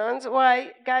reasons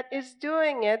why God is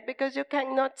doing it because you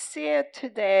cannot see it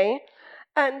today.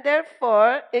 And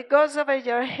therefore, it goes over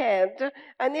your head,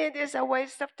 and it is a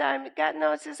waste of time. God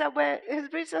knows His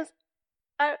reasons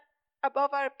are above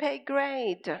our pay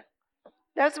grade.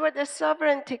 That's where the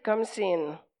sovereignty comes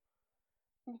in.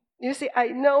 You see, I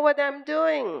know what I'm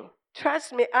doing.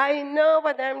 Trust me, I know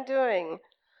what I'm doing.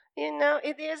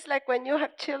 It is like when you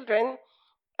have children,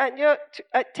 and you're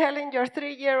telling your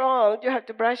 3-year-old you have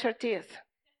to brush your teeth.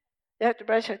 You have to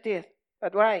brush your teeth.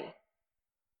 But why?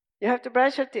 You have to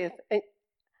brush your teeth.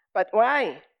 But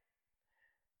why?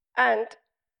 And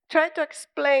try to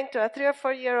explain to a 3 or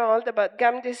 4-year-old about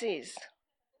gum disease,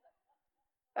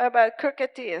 about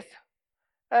crooked teeth,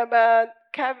 about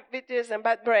cavities and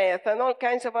bad breath, and all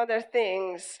kinds of other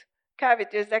things,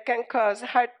 cavities that can cause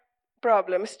heart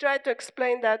problems. Try to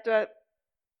explain that to a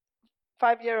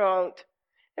 5-year-old.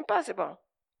 Impossible.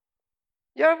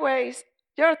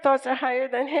 Your thoughts are higher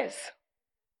than his.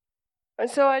 And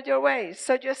so are your ways.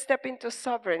 So you step into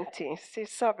sovereignty. See,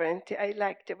 sovereignty, I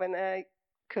liked it when I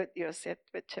could use it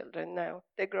with children now.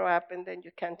 They grow up and then you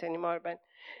can't anymore. But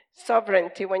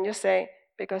sovereignty, when you say,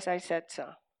 because I said so.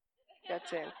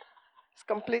 That's it. It's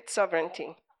complete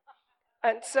sovereignty.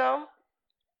 And so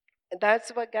that's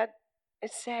what God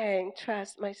is saying.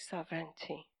 Trust my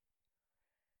sovereignty.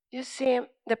 You see,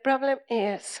 the problem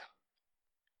is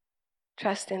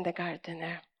trusting the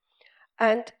gardener.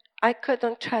 And I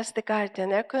couldn't trust the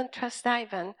gardener. I couldn't trust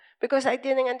Ivan because I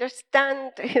didn't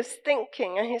understand his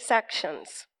thinking and his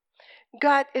actions.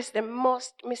 God is the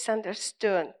most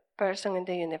misunderstood person in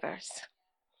the universe.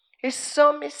 He's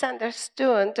so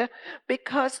misunderstood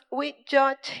because we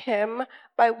judge him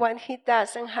by what he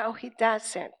does and how he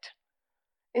does it,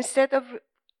 instead of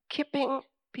keeping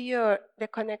pure the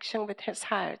connection with his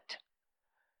heart.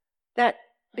 That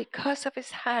because of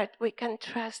his heart, we can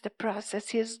trust the process.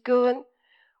 He's good.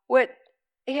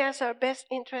 He has our best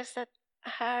interest at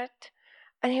heart,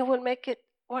 and he will make it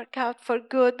work out for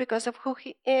good because of who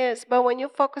he is. But when you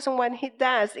focus on what he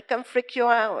does, it can freak you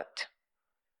out.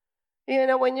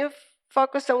 When you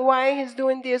focus on why he's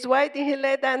doing this, why did he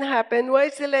let that happen? Why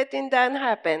is he letting that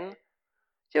happen?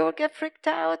 You will get freaked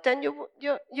out and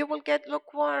you will get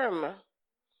lukewarm.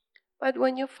 But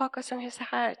when you focus on his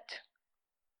heart,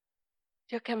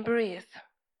 you can breathe.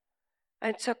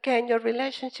 And it's okay, and your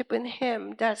relationship with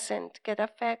him doesn't get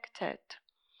affected.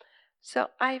 So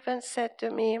Ivan said to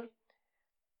me,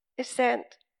 he said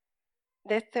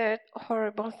the third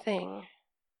horrible thing.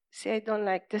 See, I don't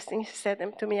like this thing. He said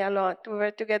them to me a lot. We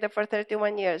were together for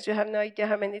 31 years. You have no idea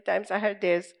how many times I heard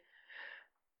this.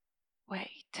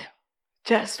 Wait.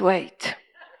 Just wait.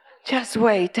 Just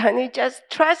wait, honey. Just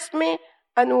trust me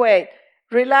and wait.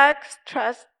 Relax,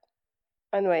 trust,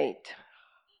 and wait.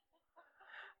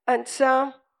 And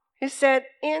so he said,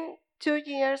 in 2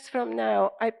 years from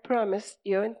now, I promise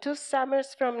you, in 2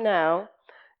 summers from now,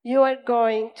 you are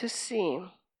going to see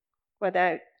with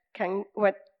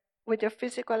your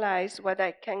physical eyes, what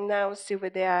I can now see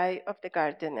with the eye of the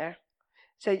gardener.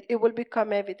 So it will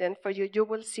become evident for you. You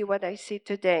will see what I see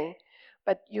today,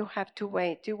 but you have to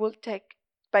wait. You will take,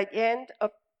 by the end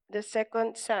of the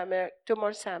second summer, 2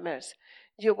 more summers,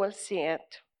 you will see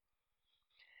it.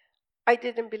 I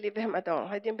didn't believe him at all.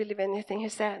 I didn't believe anything he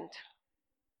said.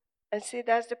 And see,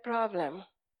 that's the problem.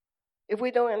 If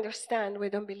we don't understand, we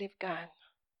don't believe God.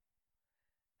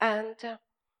 And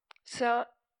so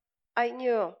I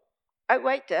knew. I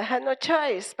waited. I had no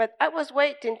choice, but I was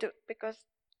waiting because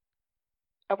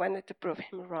I wanted to prove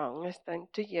him wrong. In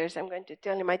 2 years, I'm going to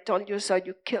tell him, I told you so,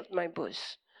 you killed my bush.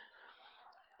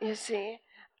 You see?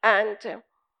 And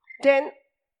then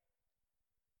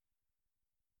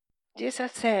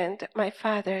Jesus said, my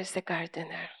Father is the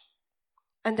gardener.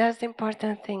 And that's the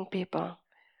important thing, people.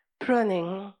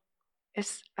 Pruning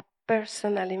is a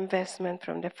personal investment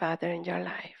from the Father in your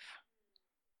life.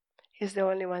 He's the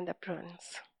only one that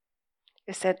prunes.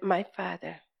 He said, my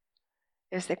Father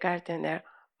is the gardener.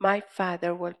 My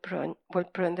Father will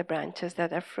prune the branches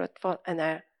that are fruitful and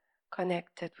are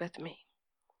connected with me.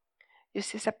 You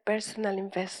see, it's a personal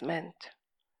investment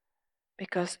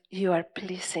because you are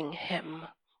pleasing him,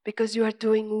 because you are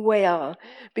doing well,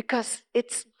 because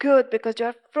it's good, because you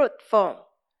are fruitful.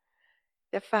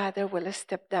 The Father will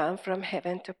step down from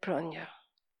heaven to prune you.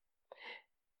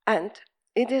 And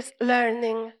it is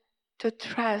learning to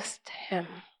trust him,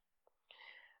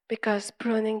 because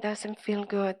pruning doesn't feel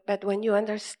good, but when you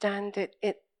understand it,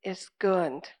 it is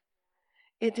good.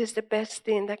 It is the best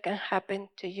thing that can happen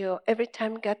to you. Every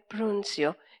time God prunes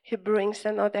you, he brings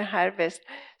another harvest.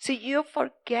 See, you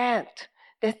forget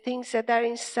the things that are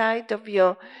inside of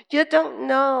you. You don't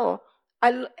know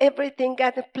everything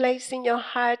God placed in your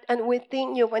heart and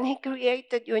within you. When he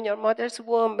created you in your mother's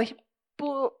womb, he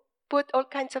put all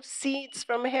kinds of seeds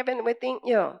from heaven within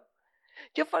you.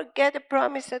 You forget the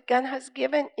promise that God has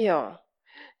given you.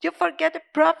 You forget the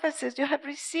prophecies you have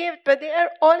received, but they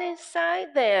are all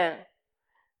inside there.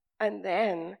 And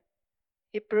then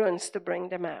he prunes to bring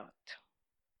them out.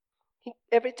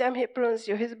 Every time he prunes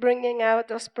you, he's bringing out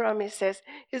those promises.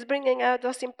 He's bringing out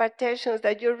those impartations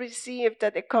that you received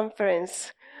at the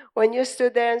conference. When you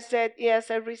stood there and said,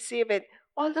 yes, I receive it.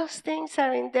 All those things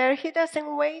are in there. He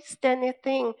doesn't waste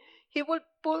anything. He will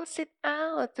pulse it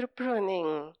out through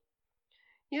pruning.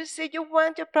 You see, you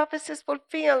want your prophecies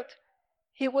fulfilled.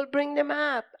 He will bring them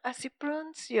up as he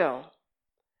prunes you.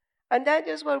 And that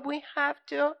is where we have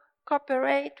to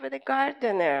cooperate with the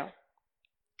gardener,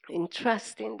 in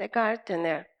trusting the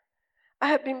gardener. I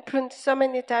have been pruned so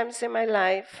many times in my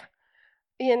life.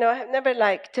 I have never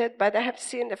liked it, but I have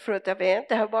seen the fruit of it.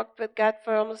 I have walked with God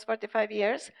for almost 45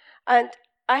 years, and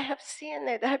I have seen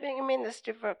it. I have been in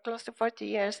ministry for close to 40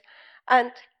 years,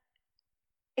 and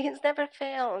he's never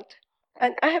failed.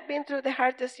 And I have been through the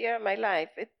hardest year of my life.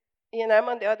 I'm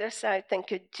on the other side,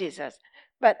 thank you, Jesus.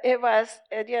 But it was,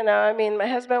 my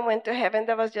husband went to heaven.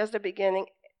 That was just the beginning.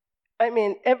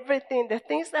 Everything, the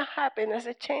things that happened as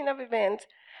a chain of events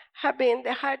have been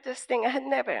the hardest thing. I had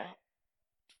never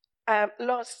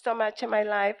lost so much in my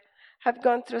life, have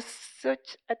gone through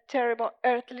such a terrible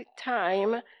earthly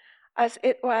time as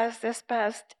it was this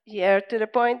past year, to the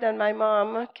point that my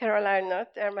mom, Carol Arnott,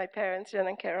 they're my parents, John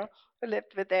and Carol, who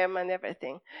lived with them and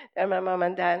everything. They're my mom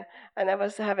and dad. And I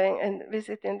was having and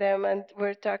visiting them, and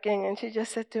we're talking, and she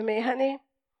just said to me, honey,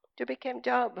 you became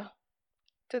Job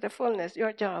to the fullness,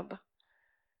 your job.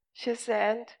 She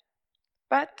said,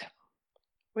 but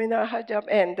we know how job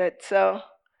ended, so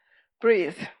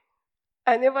breathe.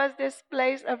 And it was this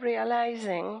place of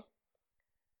realizing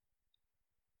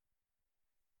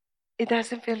it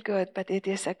doesn't feel good, but it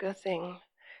is a good thing.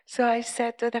 So I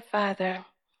said to the Father,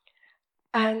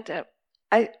 and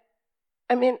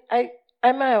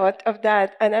I'm out of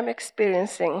that, and I'm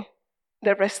experiencing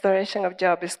the restoration of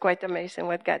Job. Is quite amazing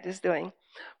what God is doing.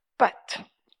 But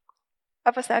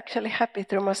I was actually happy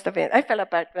through most of it. I fell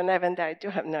apart when Evan died. You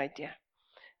have no idea.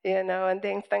 And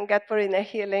then thank God for inner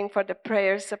healing, for the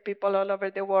prayers of people all over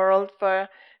the world, for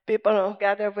people who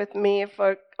gather with me,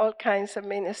 for all kinds of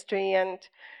ministry and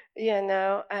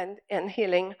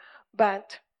healing.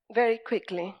 But very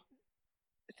quickly,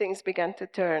 things began to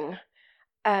turn.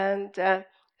 And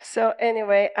so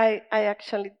anyway, I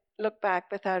actually look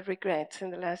back without regrets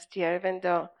in the last year, even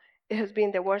though it has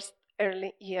been the worst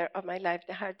early year of my life,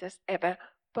 the hardest ever.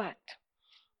 But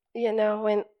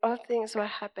when all things were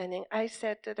happening, I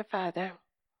said to the Father,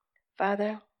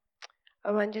 Father,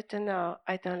 I want you to know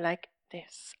I don't like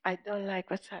this. I don't like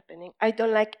what's happening. I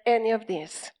don't like any of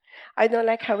this. I don't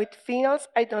like how it feels.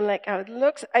 I don't like how it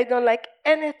looks. I don't like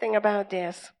anything about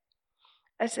this.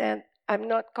 I said, I'm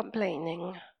not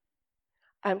complaining.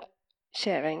 I'm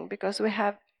sharing because we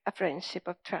have a friendship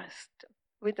of trust.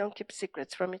 We don't keep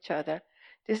secrets from each other.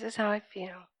 This is how I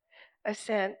feel. I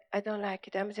said, I don't like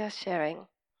it. I'm just sharing.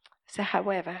 So,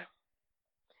 however,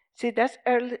 see, that's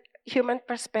early human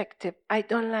perspective. I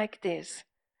don't like this.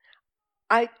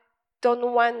 I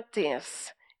don't want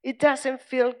this. It doesn't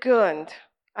feel good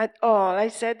at all. I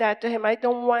said that to him. I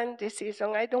don't want this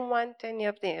season. I don't want any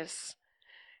of this.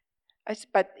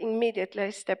 But immediately I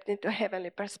stepped into heavenly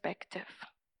perspective.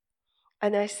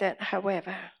 And I said,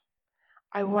 however,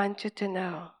 I want you to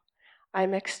know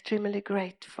I'm extremely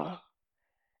grateful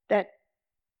that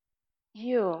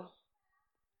you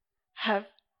have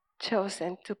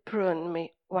chosen to prune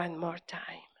me one more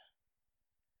time.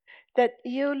 That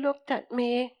you looked at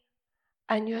me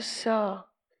and you saw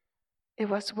it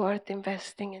was worth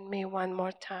investing in me one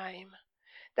more time.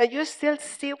 That you still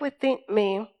see within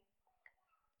me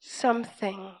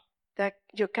something that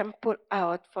you can put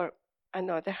out for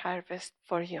another harvest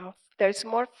for you. There's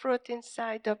more fruit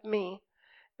inside of me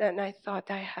than I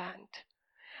thought I had.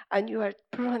 And you are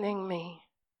pruning me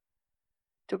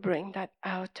to bring that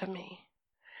out to me.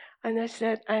 And I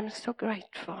said, I'm so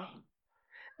grateful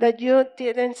that you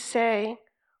didn't say,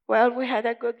 well, we had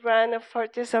a good run of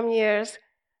 40 some years.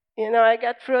 I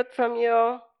got fruit from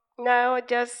you. Now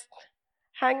just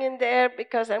hang in there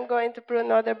because I'm going to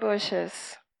prune other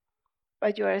bushes.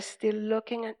 But you are still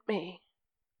looking at me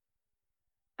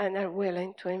and are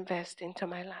willing to invest into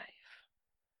my life.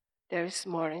 There is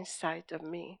more inside of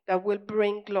me that will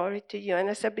bring glory to you. And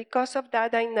I said, because of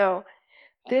that, I know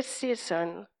this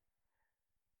season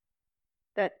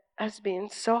that has been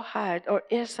so hard or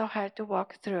is so hard to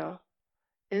walk through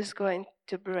is going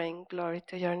to bring glory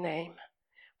to your name,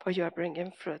 for you are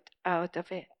bringing fruit out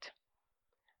of it.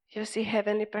 You see,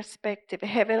 heavenly perspective.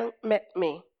 Heaven met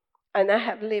me, and I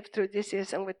have lived through this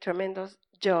season with tremendous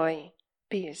joy,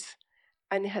 peace,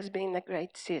 and it has been a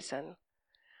great season.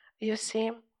 You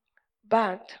see,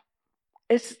 but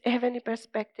it's heavenly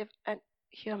perspective and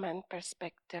human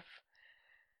perspective.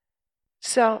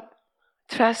 So,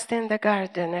 trust in the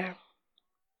gardener.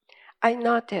 I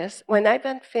noticed when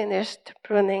Ivan finished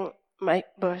pruning my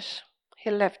bush,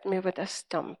 he left me with a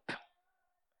stump.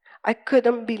 I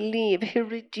couldn't believe he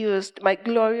reduced my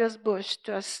glorious bush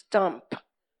to a stump.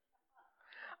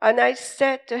 And I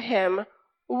said to him,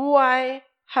 why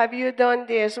have you done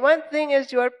this? One thing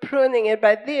is you are pruning it,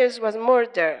 but this was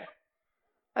murder.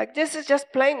 Like, this is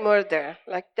just plain murder.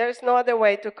 Like, there's no other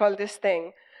way to call this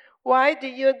thing. Why do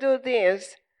you do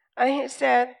this? And he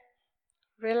said,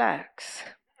 relax.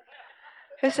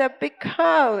 He said,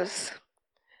 because.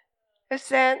 He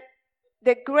said,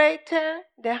 the greater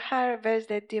the harvest,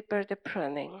 the deeper the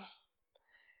pruning.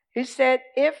 He said,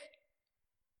 if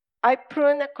I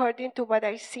prune according to what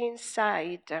I see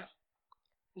inside,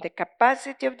 the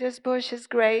capacity of this bush is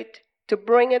great. To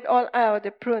bring it all out,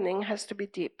 the pruning has to be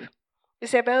deep. He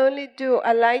said, if I only do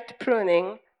a light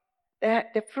pruning,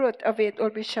 the fruit of it will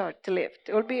be short-lived.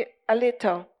 It will be a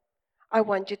little. I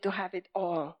want you to have it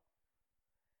all.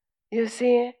 You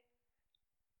see?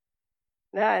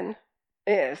 That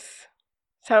is.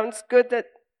 Sounds good.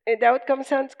 The outcome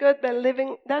sounds good, but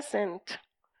living doesn't.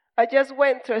 I just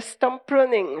went through a stump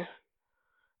pruning.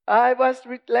 I was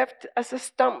left as a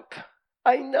stump.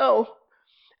 I know.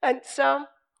 And so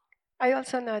I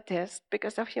also noticed,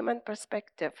 because of human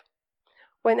perspective,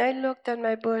 when I looked at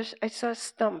my bush, I saw a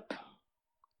stump.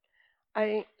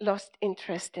 I lost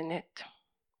interest in it.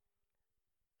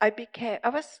 I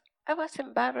was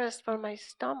embarrassed for my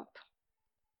stump.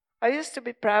 I used to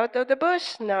be proud of the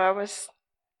bush. Now I was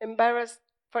embarrassed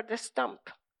for the stump.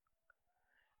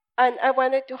 And I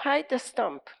wanted to hide the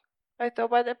stump. I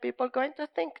thought, what are people going to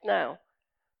think now?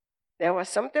 There was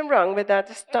something wrong with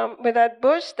that stump, with that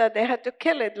bush, that they had to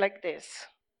kill it like this.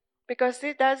 Because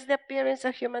that's the appearance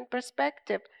of human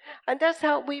perspective. And that's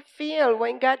how we feel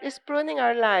when God is pruning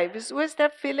our lives. We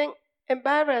start feeling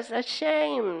embarrassed,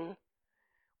 ashamed.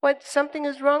 What something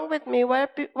is wrong with me?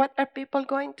 What are people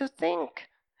going to think?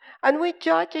 And we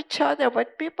judge each other when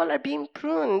people are being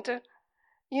pruned.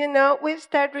 We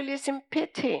start releasing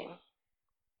pity,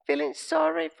 feeling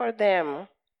sorry for them.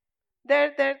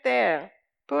 There.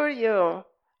 Poor you.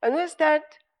 And we start,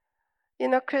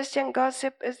 Christian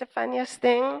gossip is the funniest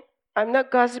thing. I'm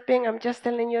not gossiping, I'm just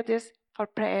telling you this for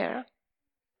prayer.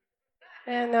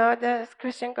 The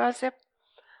Christian gossip,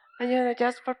 and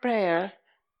just for prayer.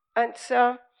 And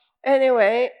so,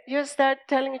 anyway, you start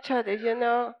telling each other,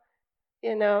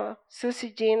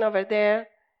 Susie Jean over there,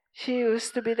 she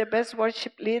used to be the best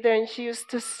worship leader, and she used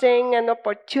to sing, and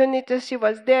opportunities, she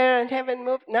was there and haven't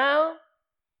moved. Now,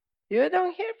 you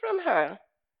don't hear from her.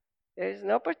 There's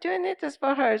no opportunities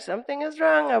for her. Something is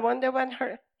wrong. I wonder what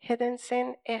her hidden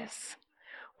sin is.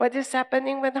 What is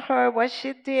happening with her? What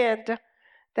she did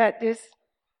that this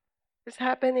is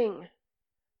happening?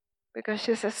 Because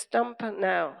she's a stump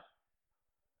now.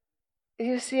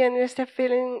 You see, and you start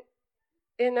feeling,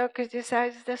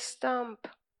 criticize the stump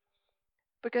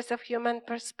because of human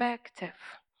perspective,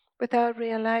 without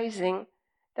realizing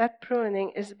that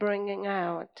pruning is bringing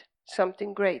out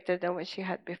something greater than what she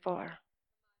had before.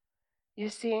 You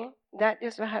see, that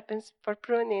is what happens for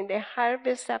pruning. The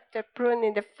harvest after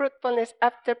pruning, the fruitfulness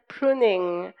after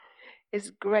pruning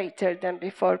is greater than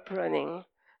before pruning.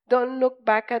 Don't look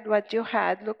back at what you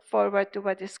had, look forward to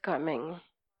what is coming.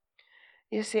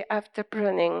 You see, after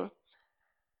pruning.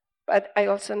 But I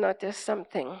also noticed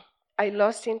something. I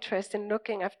lost interest in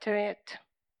looking after it,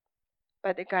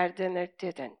 but the gardener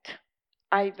didn't.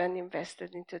 Ivan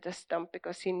invested into the stump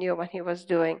because he knew what he was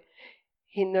doing.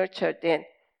 He nurtured it.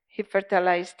 He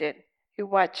fertilized it. He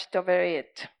watched over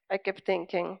it. I kept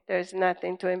thinking, there's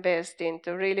nothing to invest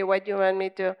into. Really, what do you want me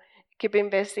to keep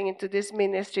investing into this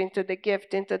ministry, into the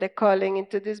gift, into the calling,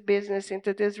 into this business,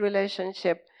 into this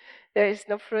relationship? There is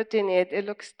no fruit in it. It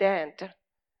looks dead.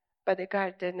 But the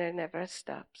gardener never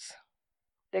stops.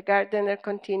 The gardener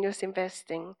continues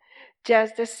investing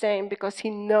just the same, because he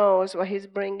knows what he's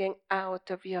bringing out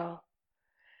of you.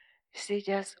 See,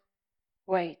 just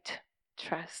wait,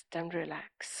 trust, and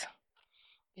relax.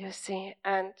 You see,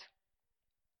 and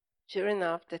sure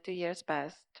enough, the 2 years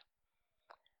passed.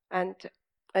 And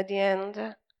at the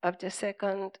end of the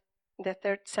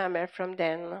third summer from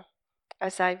then,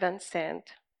 as Ivan said,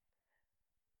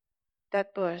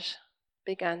 that bush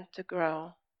began to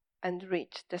grow and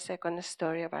reach the second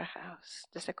story of our house,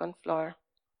 the second floor.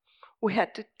 We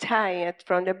had to tie it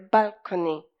from the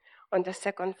balcony on the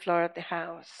second floor of the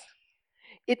house.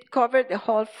 It covered the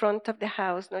whole front of the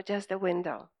house, not just the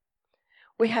window.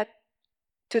 We had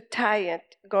to tie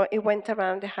it. It went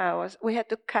around the house. We had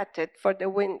to cut it for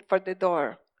the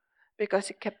door, because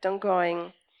it kept on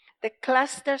growing. The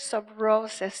clusters of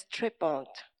roses tripled.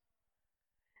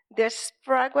 The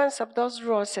fragrance of those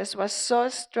roses was so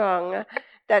strong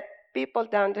that people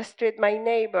down the street, my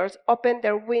neighbors, opened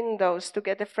their windows to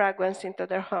get the fragrance into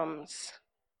their homes.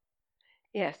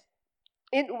 Yes,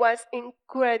 it was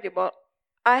incredible.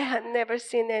 I had never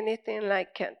seen anything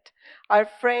like it. Our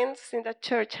friends in the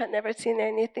church had never seen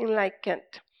anything like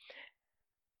it.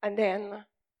 And then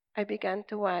I began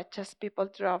to watch as people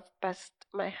drove past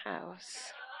my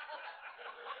house.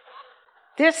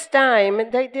 This time,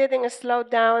 they didn't slow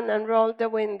down and roll the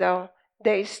window.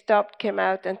 They stopped, came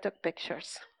out, and took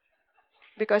pictures,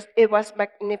 because it was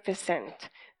magnificent.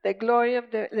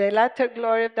 The latter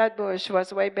glory of that bush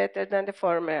was way better than the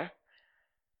former.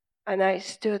 And I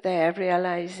stood there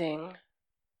realizing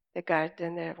the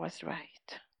gardener was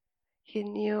right. He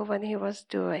knew what he was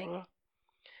doing.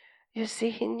 You see,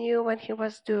 he knew what he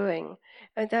was doing.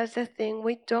 And that's the thing,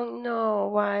 we don't know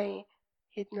why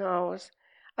he knows.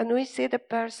 And we see the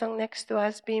person next to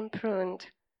us being pruned.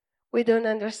 We don't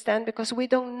understand, because we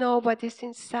don't know what is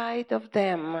inside of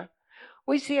them.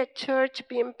 We see a church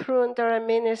being pruned, or a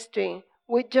ministry.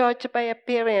 We judge by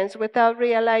appearance without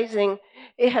realizing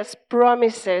it has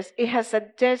promises, it has a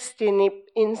destiny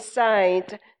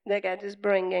inside that God is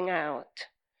bringing out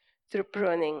through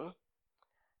pruning.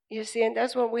 You see, and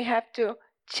that's when we have to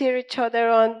cheer each other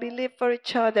on, believe for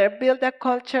each other, build a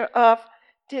culture of,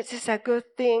 this is a good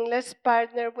thing, let's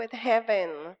partner with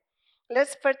heaven.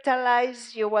 Let's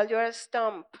fertilize you while you're a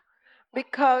stump.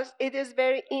 Because it is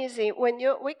very easy.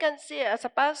 We can see, as a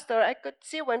pastor, I could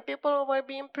see when people were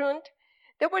being pruned,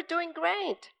 they were doing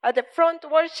great. At the front,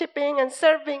 worshiping and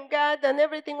serving God, and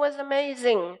everything was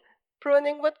amazing.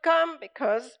 Pruning would come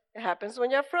because it happens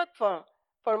when you're fruitful,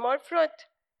 for more fruit.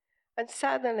 And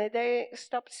suddenly they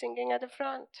stop singing at the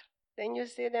front. Then you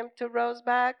see them 2 rows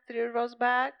back, 3 rows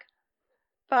back,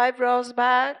 5 rows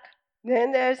back.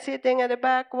 Then they're sitting at the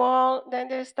back wall. Then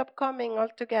they stop coming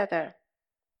altogether.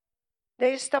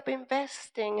 They stop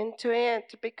investing into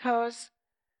it because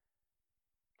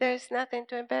there's nothing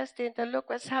to invest in. And look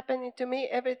what's happening to me.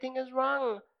 Everything is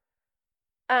wrong.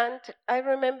 And I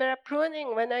remember a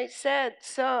pruning when I said,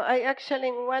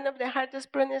 one of the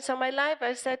hardest prunings of my life,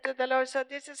 I said to the Lord, so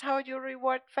this is how you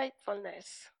reward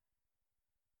faithfulness.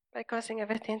 By causing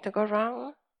everything to go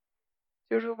wrong.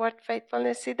 You reward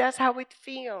faithfulness. See, that's how it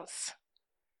feels.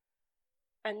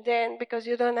 And then, because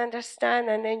you don't understand,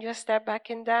 and then you start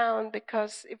backing down,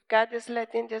 because if God is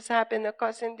letting this happen or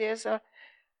causing this, or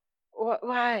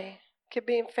why? Keep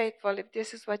being faithful if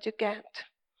this is what you get.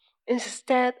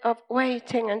 Instead of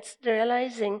waiting and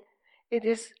realizing it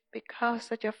is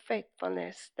because of your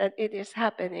faithfulness that it is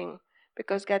happening,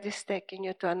 because God is taking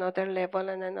you to another level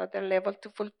and another level to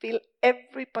fulfill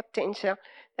every potential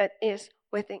that is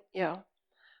within you.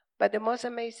 But the most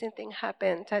amazing thing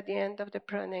happened at the end of the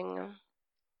pruning.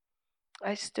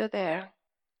 I stood there,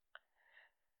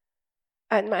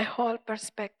 and my whole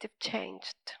perspective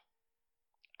changed.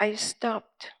 I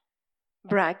stopped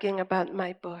bragging about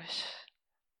my bush.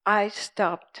 I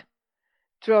stopped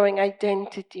throwing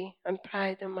identity and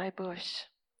pride in my bush.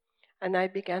 And I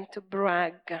began to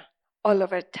brag all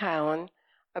over town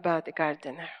about the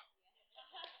gardener.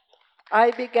 I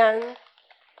began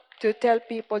to tell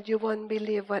people, you won't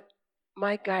believe what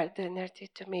my gardener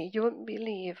did to me. You won't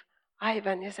believe.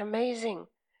 Ivan is amazing.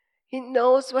 He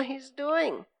knows what he's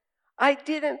doing. I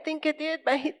didn't think he did,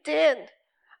 but he did.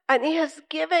 And he has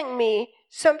given me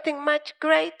something much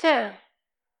greater.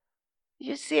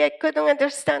 You see, I couldn't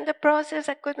understand the process.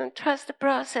 I couldn't trust the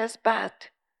process, but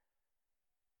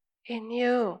he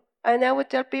knew. And I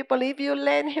would tell people, if you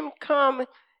let him come,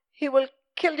 he will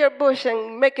kill your bush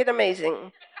and make it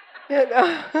amazing. You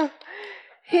know,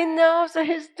 he knows what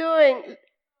he's doing.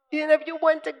 You know, if you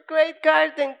want a great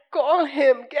garden, call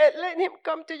him. Let him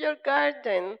come to your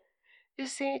garden. You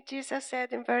see, Jesus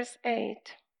said in verse 8,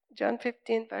 John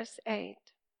 15, verse 8,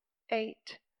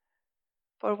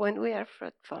 for when we are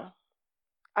fruitful,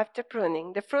 after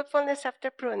pruning, the fruitfulness after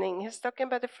pruning, he's talking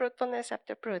about the fruitfulness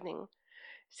after pruning.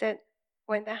 He said,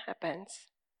 when that happens,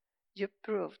 you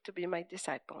prove to be my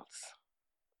disciples.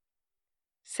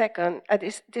 Second, a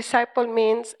disciple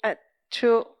means a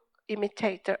true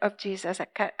imitator of Jesus,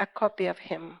 a copy of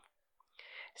him.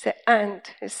 And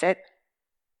he said,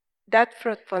 that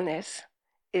fruitfulness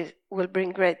will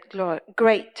bring great glory,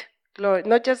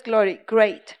 not just glory,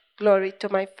 great glory to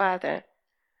my Father.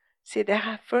 See, the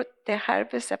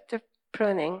harvest after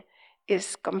pruning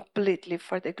is completely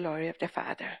for the glory of the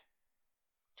Father.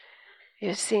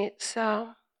 You see, so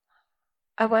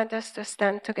I want us to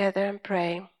stand together and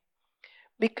pray,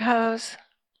 because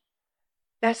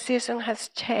that season has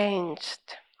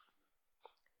changed.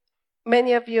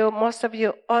 Many of you, most of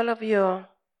you, all of you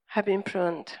have been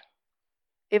pruned,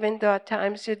 even though at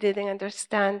times you didn't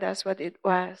understand that's what it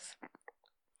was.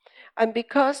 And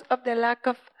because of the lack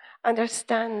of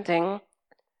understanding,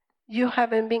 you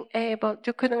haven't been able,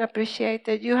 you couldn't appreciate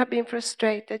it, you have been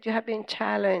frustrated, you have been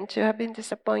challenged, you have been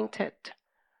disappointed.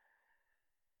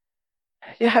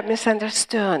 You have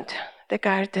misunderstood the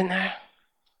gardener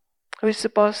who is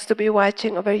supposed to be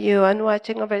watching over you and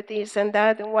watching over this and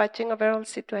that and watching over all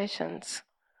situations.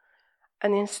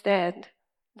 And instead,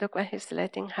 look what he's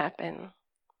letting happen.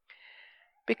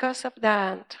 Because of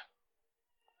that,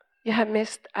 you have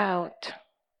missed out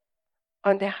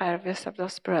on the harvest of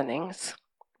those prunings.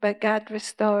 But God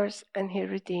restores and he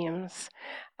redeems.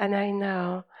 And I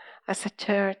know, as a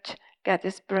church, God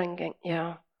is bringing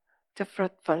you to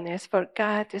fruitfulness, for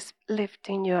God is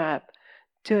lifting you up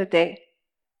to the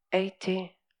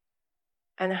 80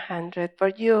 and 100. For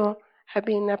you have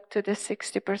been up to the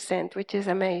 60%, which is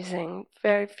amazing.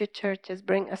 Very few churches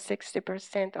bring a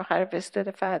 60% of harvest to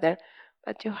the Father,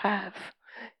 but you have.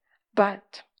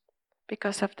 But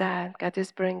because of that, God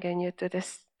is bringing you to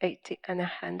this 80 and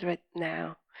 100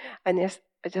 now. And yes,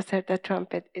 I just heard the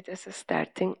trumpet. It is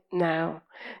starting now.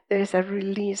 There is a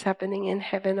release happening in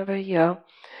heaven over you.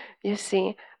 You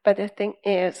see, But the thing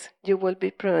is, you will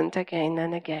be pruned again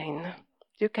and again.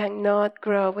 You cannot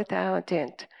grow without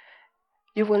it.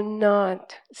 You will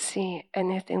not see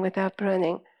anything without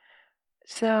pruning.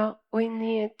 So we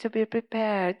need to be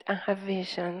prepared and have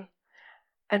vision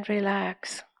and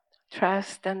relax,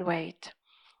 trust and wait.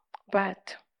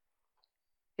 But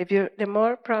the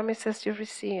more promises you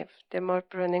receive, the more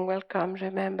pruning will come.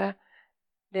 Remember,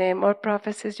 the more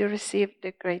prophecies you receive,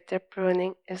 the greater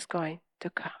pruning is going to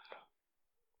come.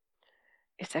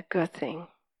 It's a good thing.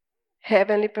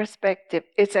 Heavenly perspective,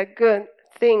 it's a good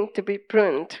thing to be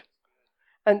pruned.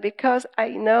 And because I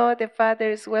know the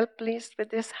Father is well pleased with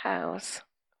this house,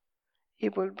 He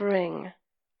will bring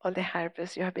all the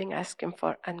harvest you have been asking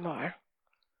for and more.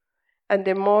 And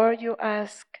the more you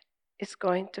ask, it's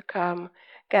going to come.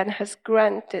 God has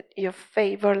granted you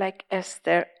favor like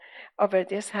Esther over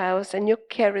this house, and you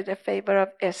carry the favor of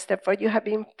Esther, for you have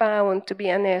been found to be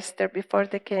an Esther before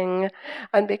the king.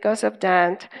 And because of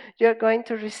that, you're going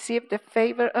to receive the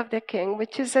favor of the king,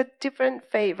 which is a different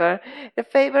favor. The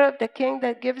favor of the king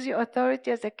that gives you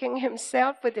authority as the king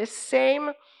himself, with the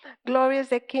same glory as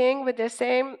the king, with the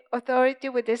same authority,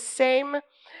 with the same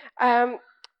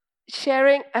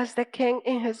sharing as the king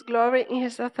in his glory, in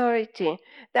his authority.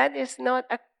 That is not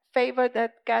a favor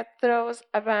that God throws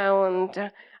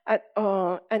around at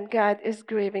all, and God is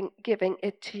giving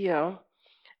it to you.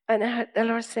 And I heard the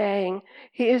Lord saying,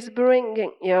 He is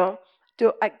bringing you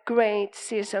to a great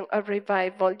season of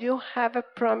revival. You have a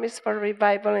promise for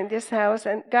revival in this house,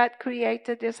 and God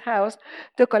created this house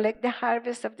to collect the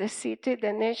harvest of the city,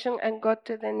 the nation, and go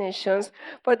to the nations.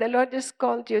 For the Lord has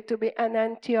called you to be an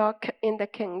Antioch in the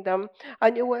kingdom,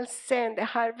 and you will send the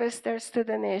harvesters to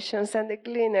the nations, and the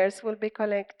gleaners will be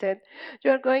collected.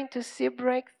 You are going to see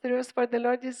breakthroughs, for the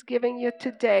Lord is giving you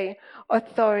today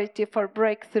authority for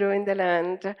breakthrough in the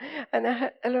land. And I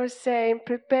heard the Lord saying,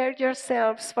 prepare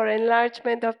yourselves for enlargement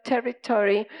of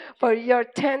territory, for your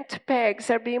tent pegs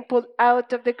are being pulled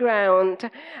out of the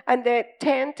ground, and the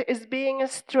tent is being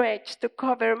stretched to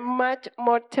cover much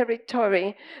more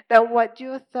territory than what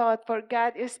you thought, for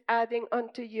God is adding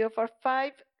unto you. For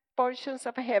 5 portions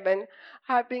of heaven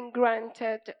have been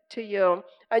granted to you.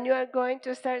 And you are going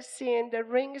to start seeing the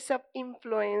rings of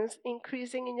influence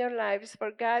increasing in your lives,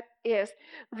 for God is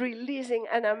releasing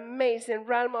an amazing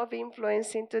realm of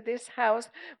influence into this house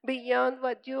beyond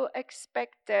what you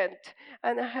expected.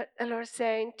 And I heard the Lord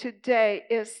saying, today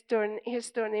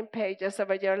He's turning pages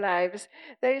over your lives.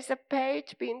 There is a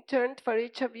page being turned for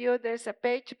each of you. There's a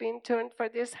page being turned for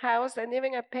this house, and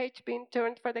even a page being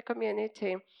turned for the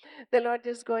community. The Lord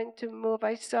is going to move.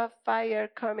 I saw fire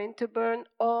coming to burn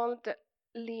all the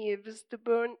leaves, to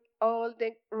burn all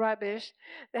the rubbish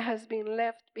that has been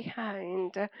left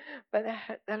behind. But I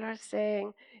heard the Lord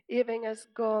saying, even as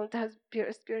gold is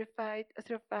purified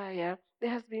through fire,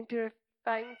 there has been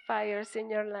purifying fires in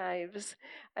your lives,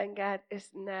 and God is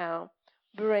now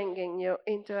bringing you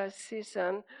into a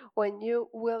season when you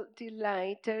will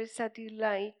delight. There is a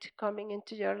delight coming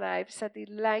into your lives, a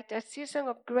delight, a season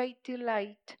of great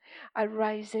delight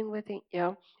arising within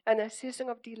you, and a season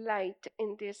of delight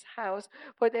in this house,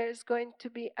 for there is going to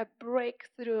be a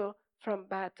breakthrough from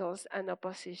battles and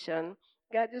opposition.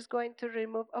 God is going to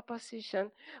remove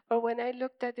opposition. But when I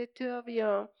looked at the two of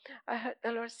you, I heard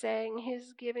the Lord saying,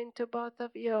 He's giving to both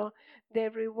of you the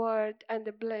reward and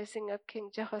the blessing of King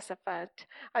Jehoshaphat.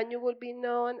 And you will be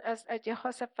known as a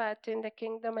Jehoshaphat in the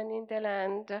kingdom and in the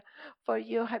land, for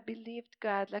you have believed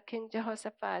God like King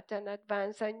Jehoshaphat and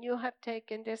advanced, and you have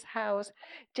taken this house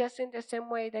just in the same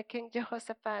way that King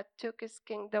Jehoshaphat took his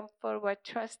kingdom forward,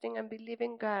 trusting and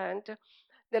believing God.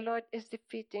 The Lord is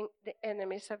defeating the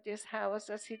enemies of this house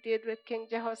as He did with King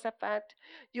Jehoshaphat.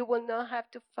 You will not have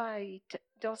to fight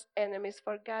those enemies,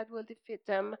 for God will defeat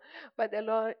them. But the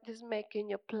Lord is making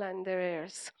you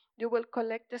plunderers. You will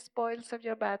collect the spoils of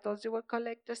your battles. You will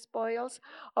collect the spoils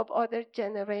of other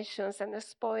generations, and the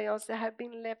spoils that have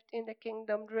been left in the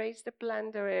kingdom. Raise the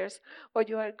plunderers, or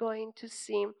you are going to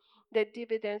see the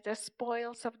dividends, the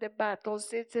spoils of the battles.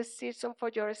 It's a season for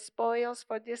your spoils,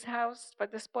 for this house, for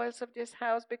the spoils of this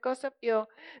house. Because of you,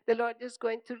 the Lord is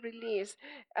going to release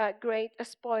great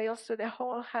spoils to the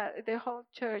whole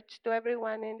church, to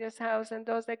everyone in this house, and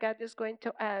those that God is going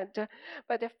to add.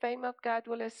 But the fame of God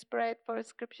will spread, for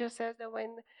Scripture says that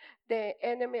when the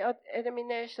enemy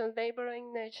nations,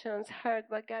 neighboring nations, heard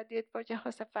what God did for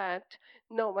Jehoshaphat,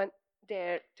 no one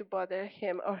dared to bother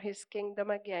him or his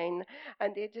kingdom again.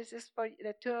 And this is for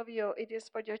the two of you. It is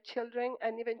for your children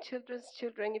and even children's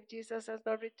children if Jesus has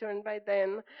not returned by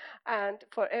then. And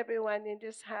for everyone in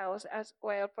this house as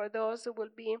well. For those who will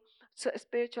be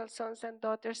spiritual sons and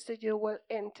daughters to you will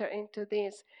enter into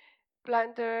this.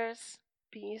 Planters,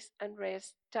 peace and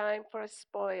rest. Time for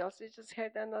spoils. You just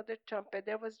heard another trumpet.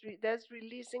 There's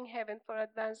releasing heaven for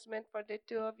advancement for the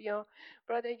two of you.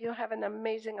 Brother, you have an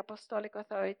amazing apostolic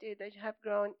authority that you have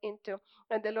grown into.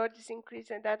 And the Lord is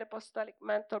increasing that apostolic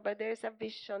mantle. But there is a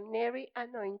visionary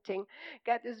anointing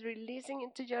God is releasing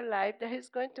into your life that He's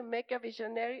going to make a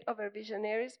visionary over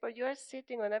visionaries. For you are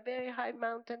sitting on a very high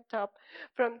mountaintop.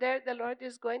 From there, the Lord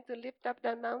is going to lift up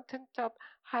the mountaintop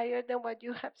higher than what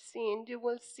you have seen. You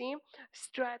will see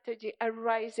strategy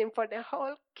arising for the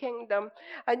whole kingdom,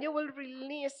 and you will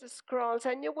release the scrolls,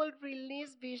 and you will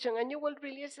release vision, and you will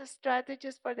release the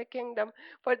strategies for the kingdom.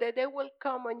 For the day will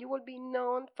come, and you will be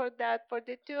known for that. For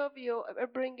the two of you are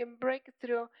bringing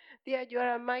breakthrough. Dear, you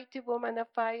are a mighty woman of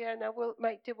fire and a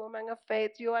mighty woman of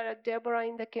faith. You are a Deborah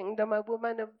in the kingdom, a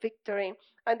woman of victory.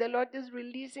 And the Lord is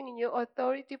releasing in you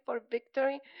authority for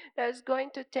victory that is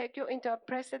going to take you into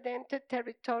unprecedented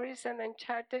territories and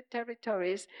uncharted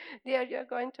territories. There you're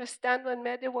going to stand when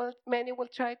many will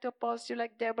try to oppose you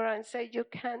like Deborah and say you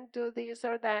can't do this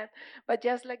or that. But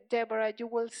just like Deborah, you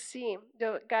will see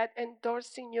God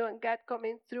endorsing you and God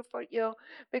coming through for you,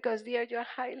 because there you're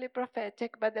highly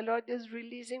prophetic, but the Lord is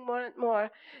releasing more and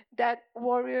more that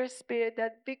warrior spirit,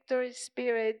 that victory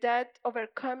spirit, that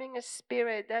overcoming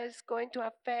spirit that is going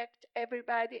to affect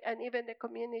everybody and even the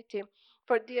community.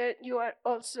 For dear, you are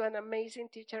also an amazing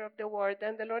teacher of the word,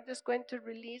 and the Lord is going to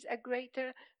release a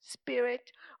greater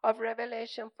spirit of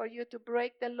revelation for you to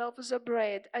break the loaves of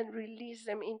bread and release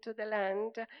them into the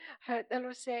land. Heard the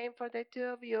Lord saying, for the two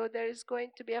of you, there is going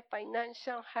to be a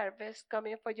financial harvest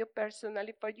coming for you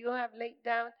personally, for you have laid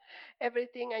down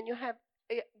everything and you have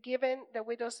given the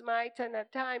widow's mite and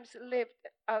at times lived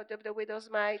out of the widow's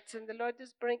mites. And the Lord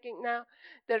is bringing now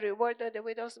the reward of the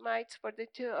widow's mites for the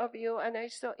two of you. And I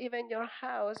saw even your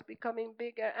house becoming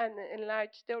bigger and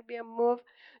enlarged. There will be a move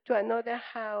to another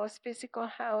house, physical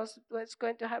house, that's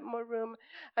going to have more room.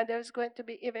 And there's going to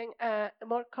be even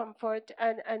more comfort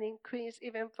and an increase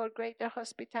even for greater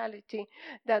hospitality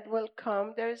that will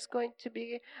come. There is going to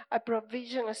be a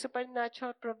provision, a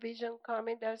supernatural provision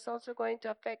coming that's also going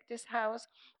to affect this house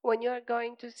when you are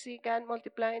going to see God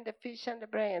multiplying the fish and the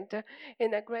bread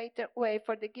in a greater way.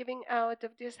 For the giving out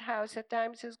of this house at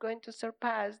times is going to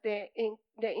surpass the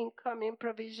incoming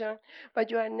provision,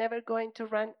 but you are never going to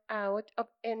run out of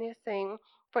anything.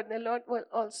 For the Lord will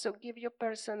also give you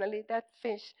personally that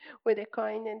fish with a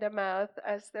coin in the mouth.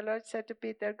 As the Lord said to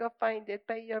Peter, go find it,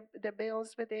 pay the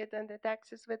bills with it and the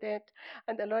taxes with it.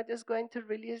 And the Lord is going to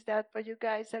release that, for you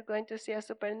guys are going to see a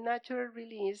supernatural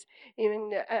release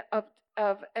in,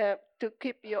 to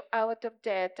keep you out of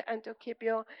debt and to keep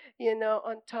you,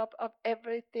 on top of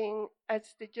everything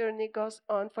as the journey goes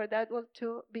on. For that will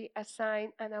too be a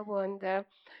sign and a wonder.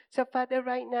 So, Father,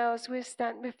 right now as we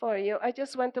stand before you, I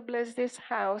just want to bless this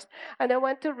house, and I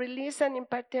want to release an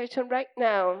impartation right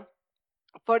now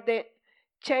for the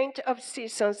change of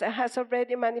seasons that has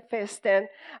already manifested.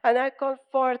 And I call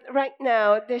forth right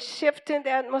now the shift in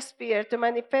the atmosphere to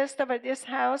manifest over this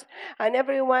house and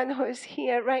everyone who is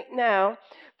here right now.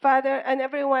 Father, and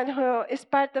everyone who is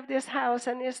part of this house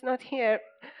and is not here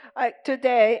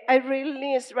today, I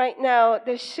release right now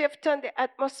the shift on the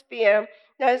atmosphere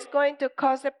that is going to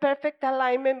cause a perfect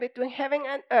alignment between heaven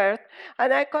and earth.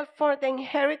 And I call for the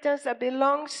inheritance that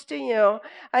belongs to you.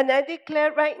 And I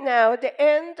declare right now the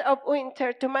end of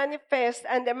winter to manifest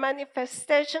and the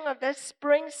manifestation of the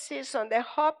spring season, the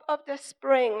hope of the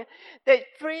spring, the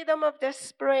freedom of the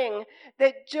spring,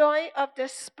 the joy of the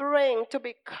spring to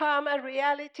become a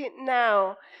reality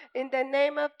now. In the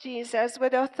name of Jesus,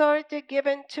 with authority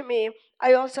given to me,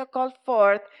 I also call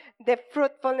forth the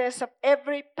fruitfulness of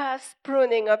every past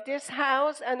pruning of this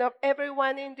house and of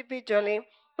everyone individually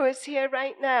who is here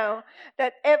right now,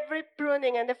 that every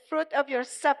pruning and the fruit of your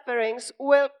sufferings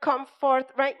will come forth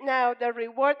right now, the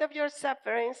reward of your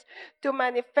sufferings to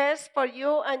manifest for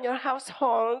you and your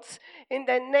households in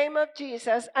the name of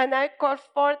Jesus. And I call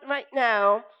forth right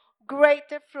now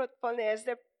greater fruitfulness,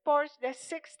 the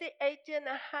 60, 80, and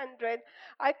 100.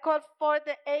 I call for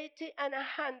the 80 and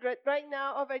 100 right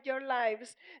now over your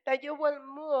lives, that you will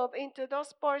move into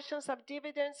those portions of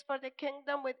dividends for the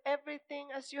kingdom with everything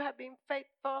as you have been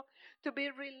faithful to be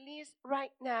released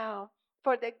right now.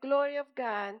 For the glory of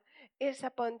God is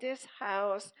upon this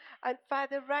house. And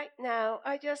Father, right now,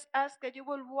 I just ask that you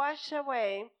will wash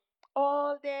away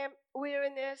all the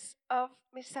weariness of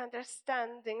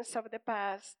misunderstandings of the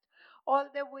past, all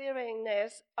the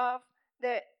weariness of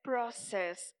the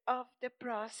process,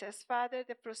 Father,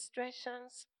 the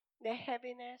frustrations, the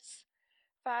heaviness,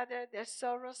 Father, the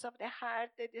sorrows of the heart,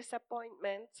 the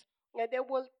disappointments, that they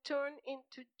will turn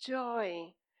into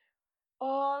joy.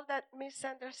 all that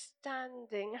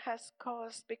misunderstanding has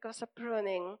caused because of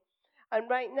pruning. And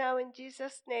right now, in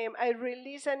Jesus' name, I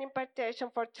release an impartation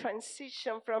for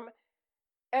transition from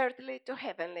earthly to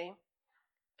heavenly.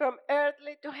 From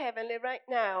earthly to heavenly right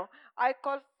now. I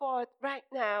call forth right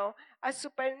now a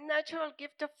supernatural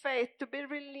gift of faith to be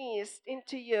released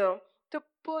into you, to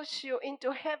push you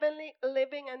into heavenly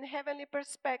living and heavenly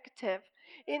perspective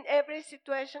in every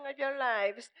situation of your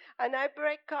lives. And I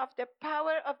break off the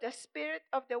power of the spirit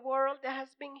of the world that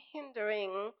has been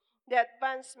hindering the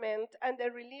advancement and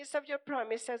the release of your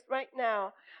promises right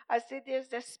now, as it is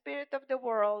the spirit of the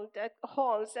world that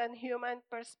holds an human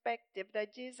perspective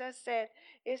that Jesus said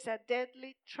is a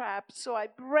deadly trap. So I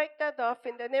break that off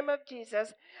in the name of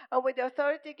Jesus, and with the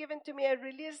authority given to me, I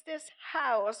release this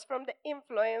house from the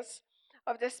influence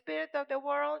of the spirit of the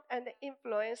world and the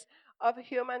influence of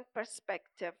human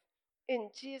perspective. In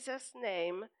Jesus'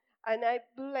 name, and I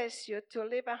bless you to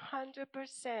live 100%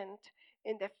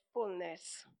 in the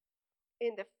fullness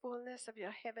of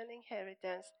your heavenly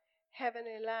inheritance,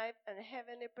 heavenly life, and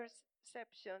heavenly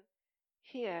perception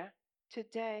here,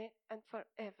 today, and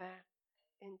forever.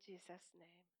 In Jesus'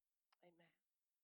 name.